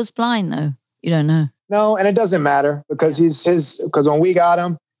 Why he was blind though? You don't know. No, and it doesn't matter because because when we got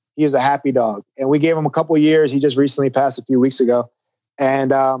him, he was a happy dog. And we gave him a couple of years. He just recently passed a few weeks ago.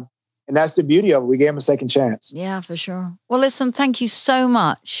 And And that's the beauty of it. We gave him a second chance. Yeah, for sure. Well, listen, thank you so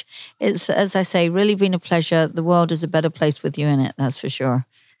much. It's, as I say, really been a pleasure. The world is a better place with you in it. That's for sure.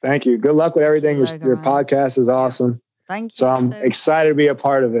 Thank you. Good luck with everything. Your podcast is awesome. Thank you. So I'm excited to be a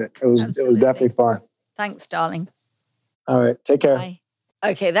part of it. It was definitely fun. Thanks, darling. All right. Take care. Bye.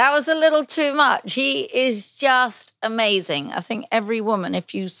 Okay, that was a little too much. He is just amazing. I think every woman,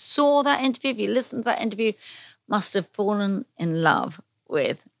 if you saw that interview, if you listened to that interview, must have fallen in love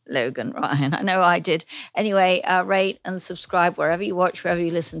with Logan Ryan. I know I did. Anyway, rate and subscribe wherever you watch, wherever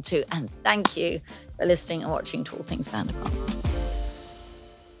you listen to. And thank you for listening and watching to All Things Vanderpump.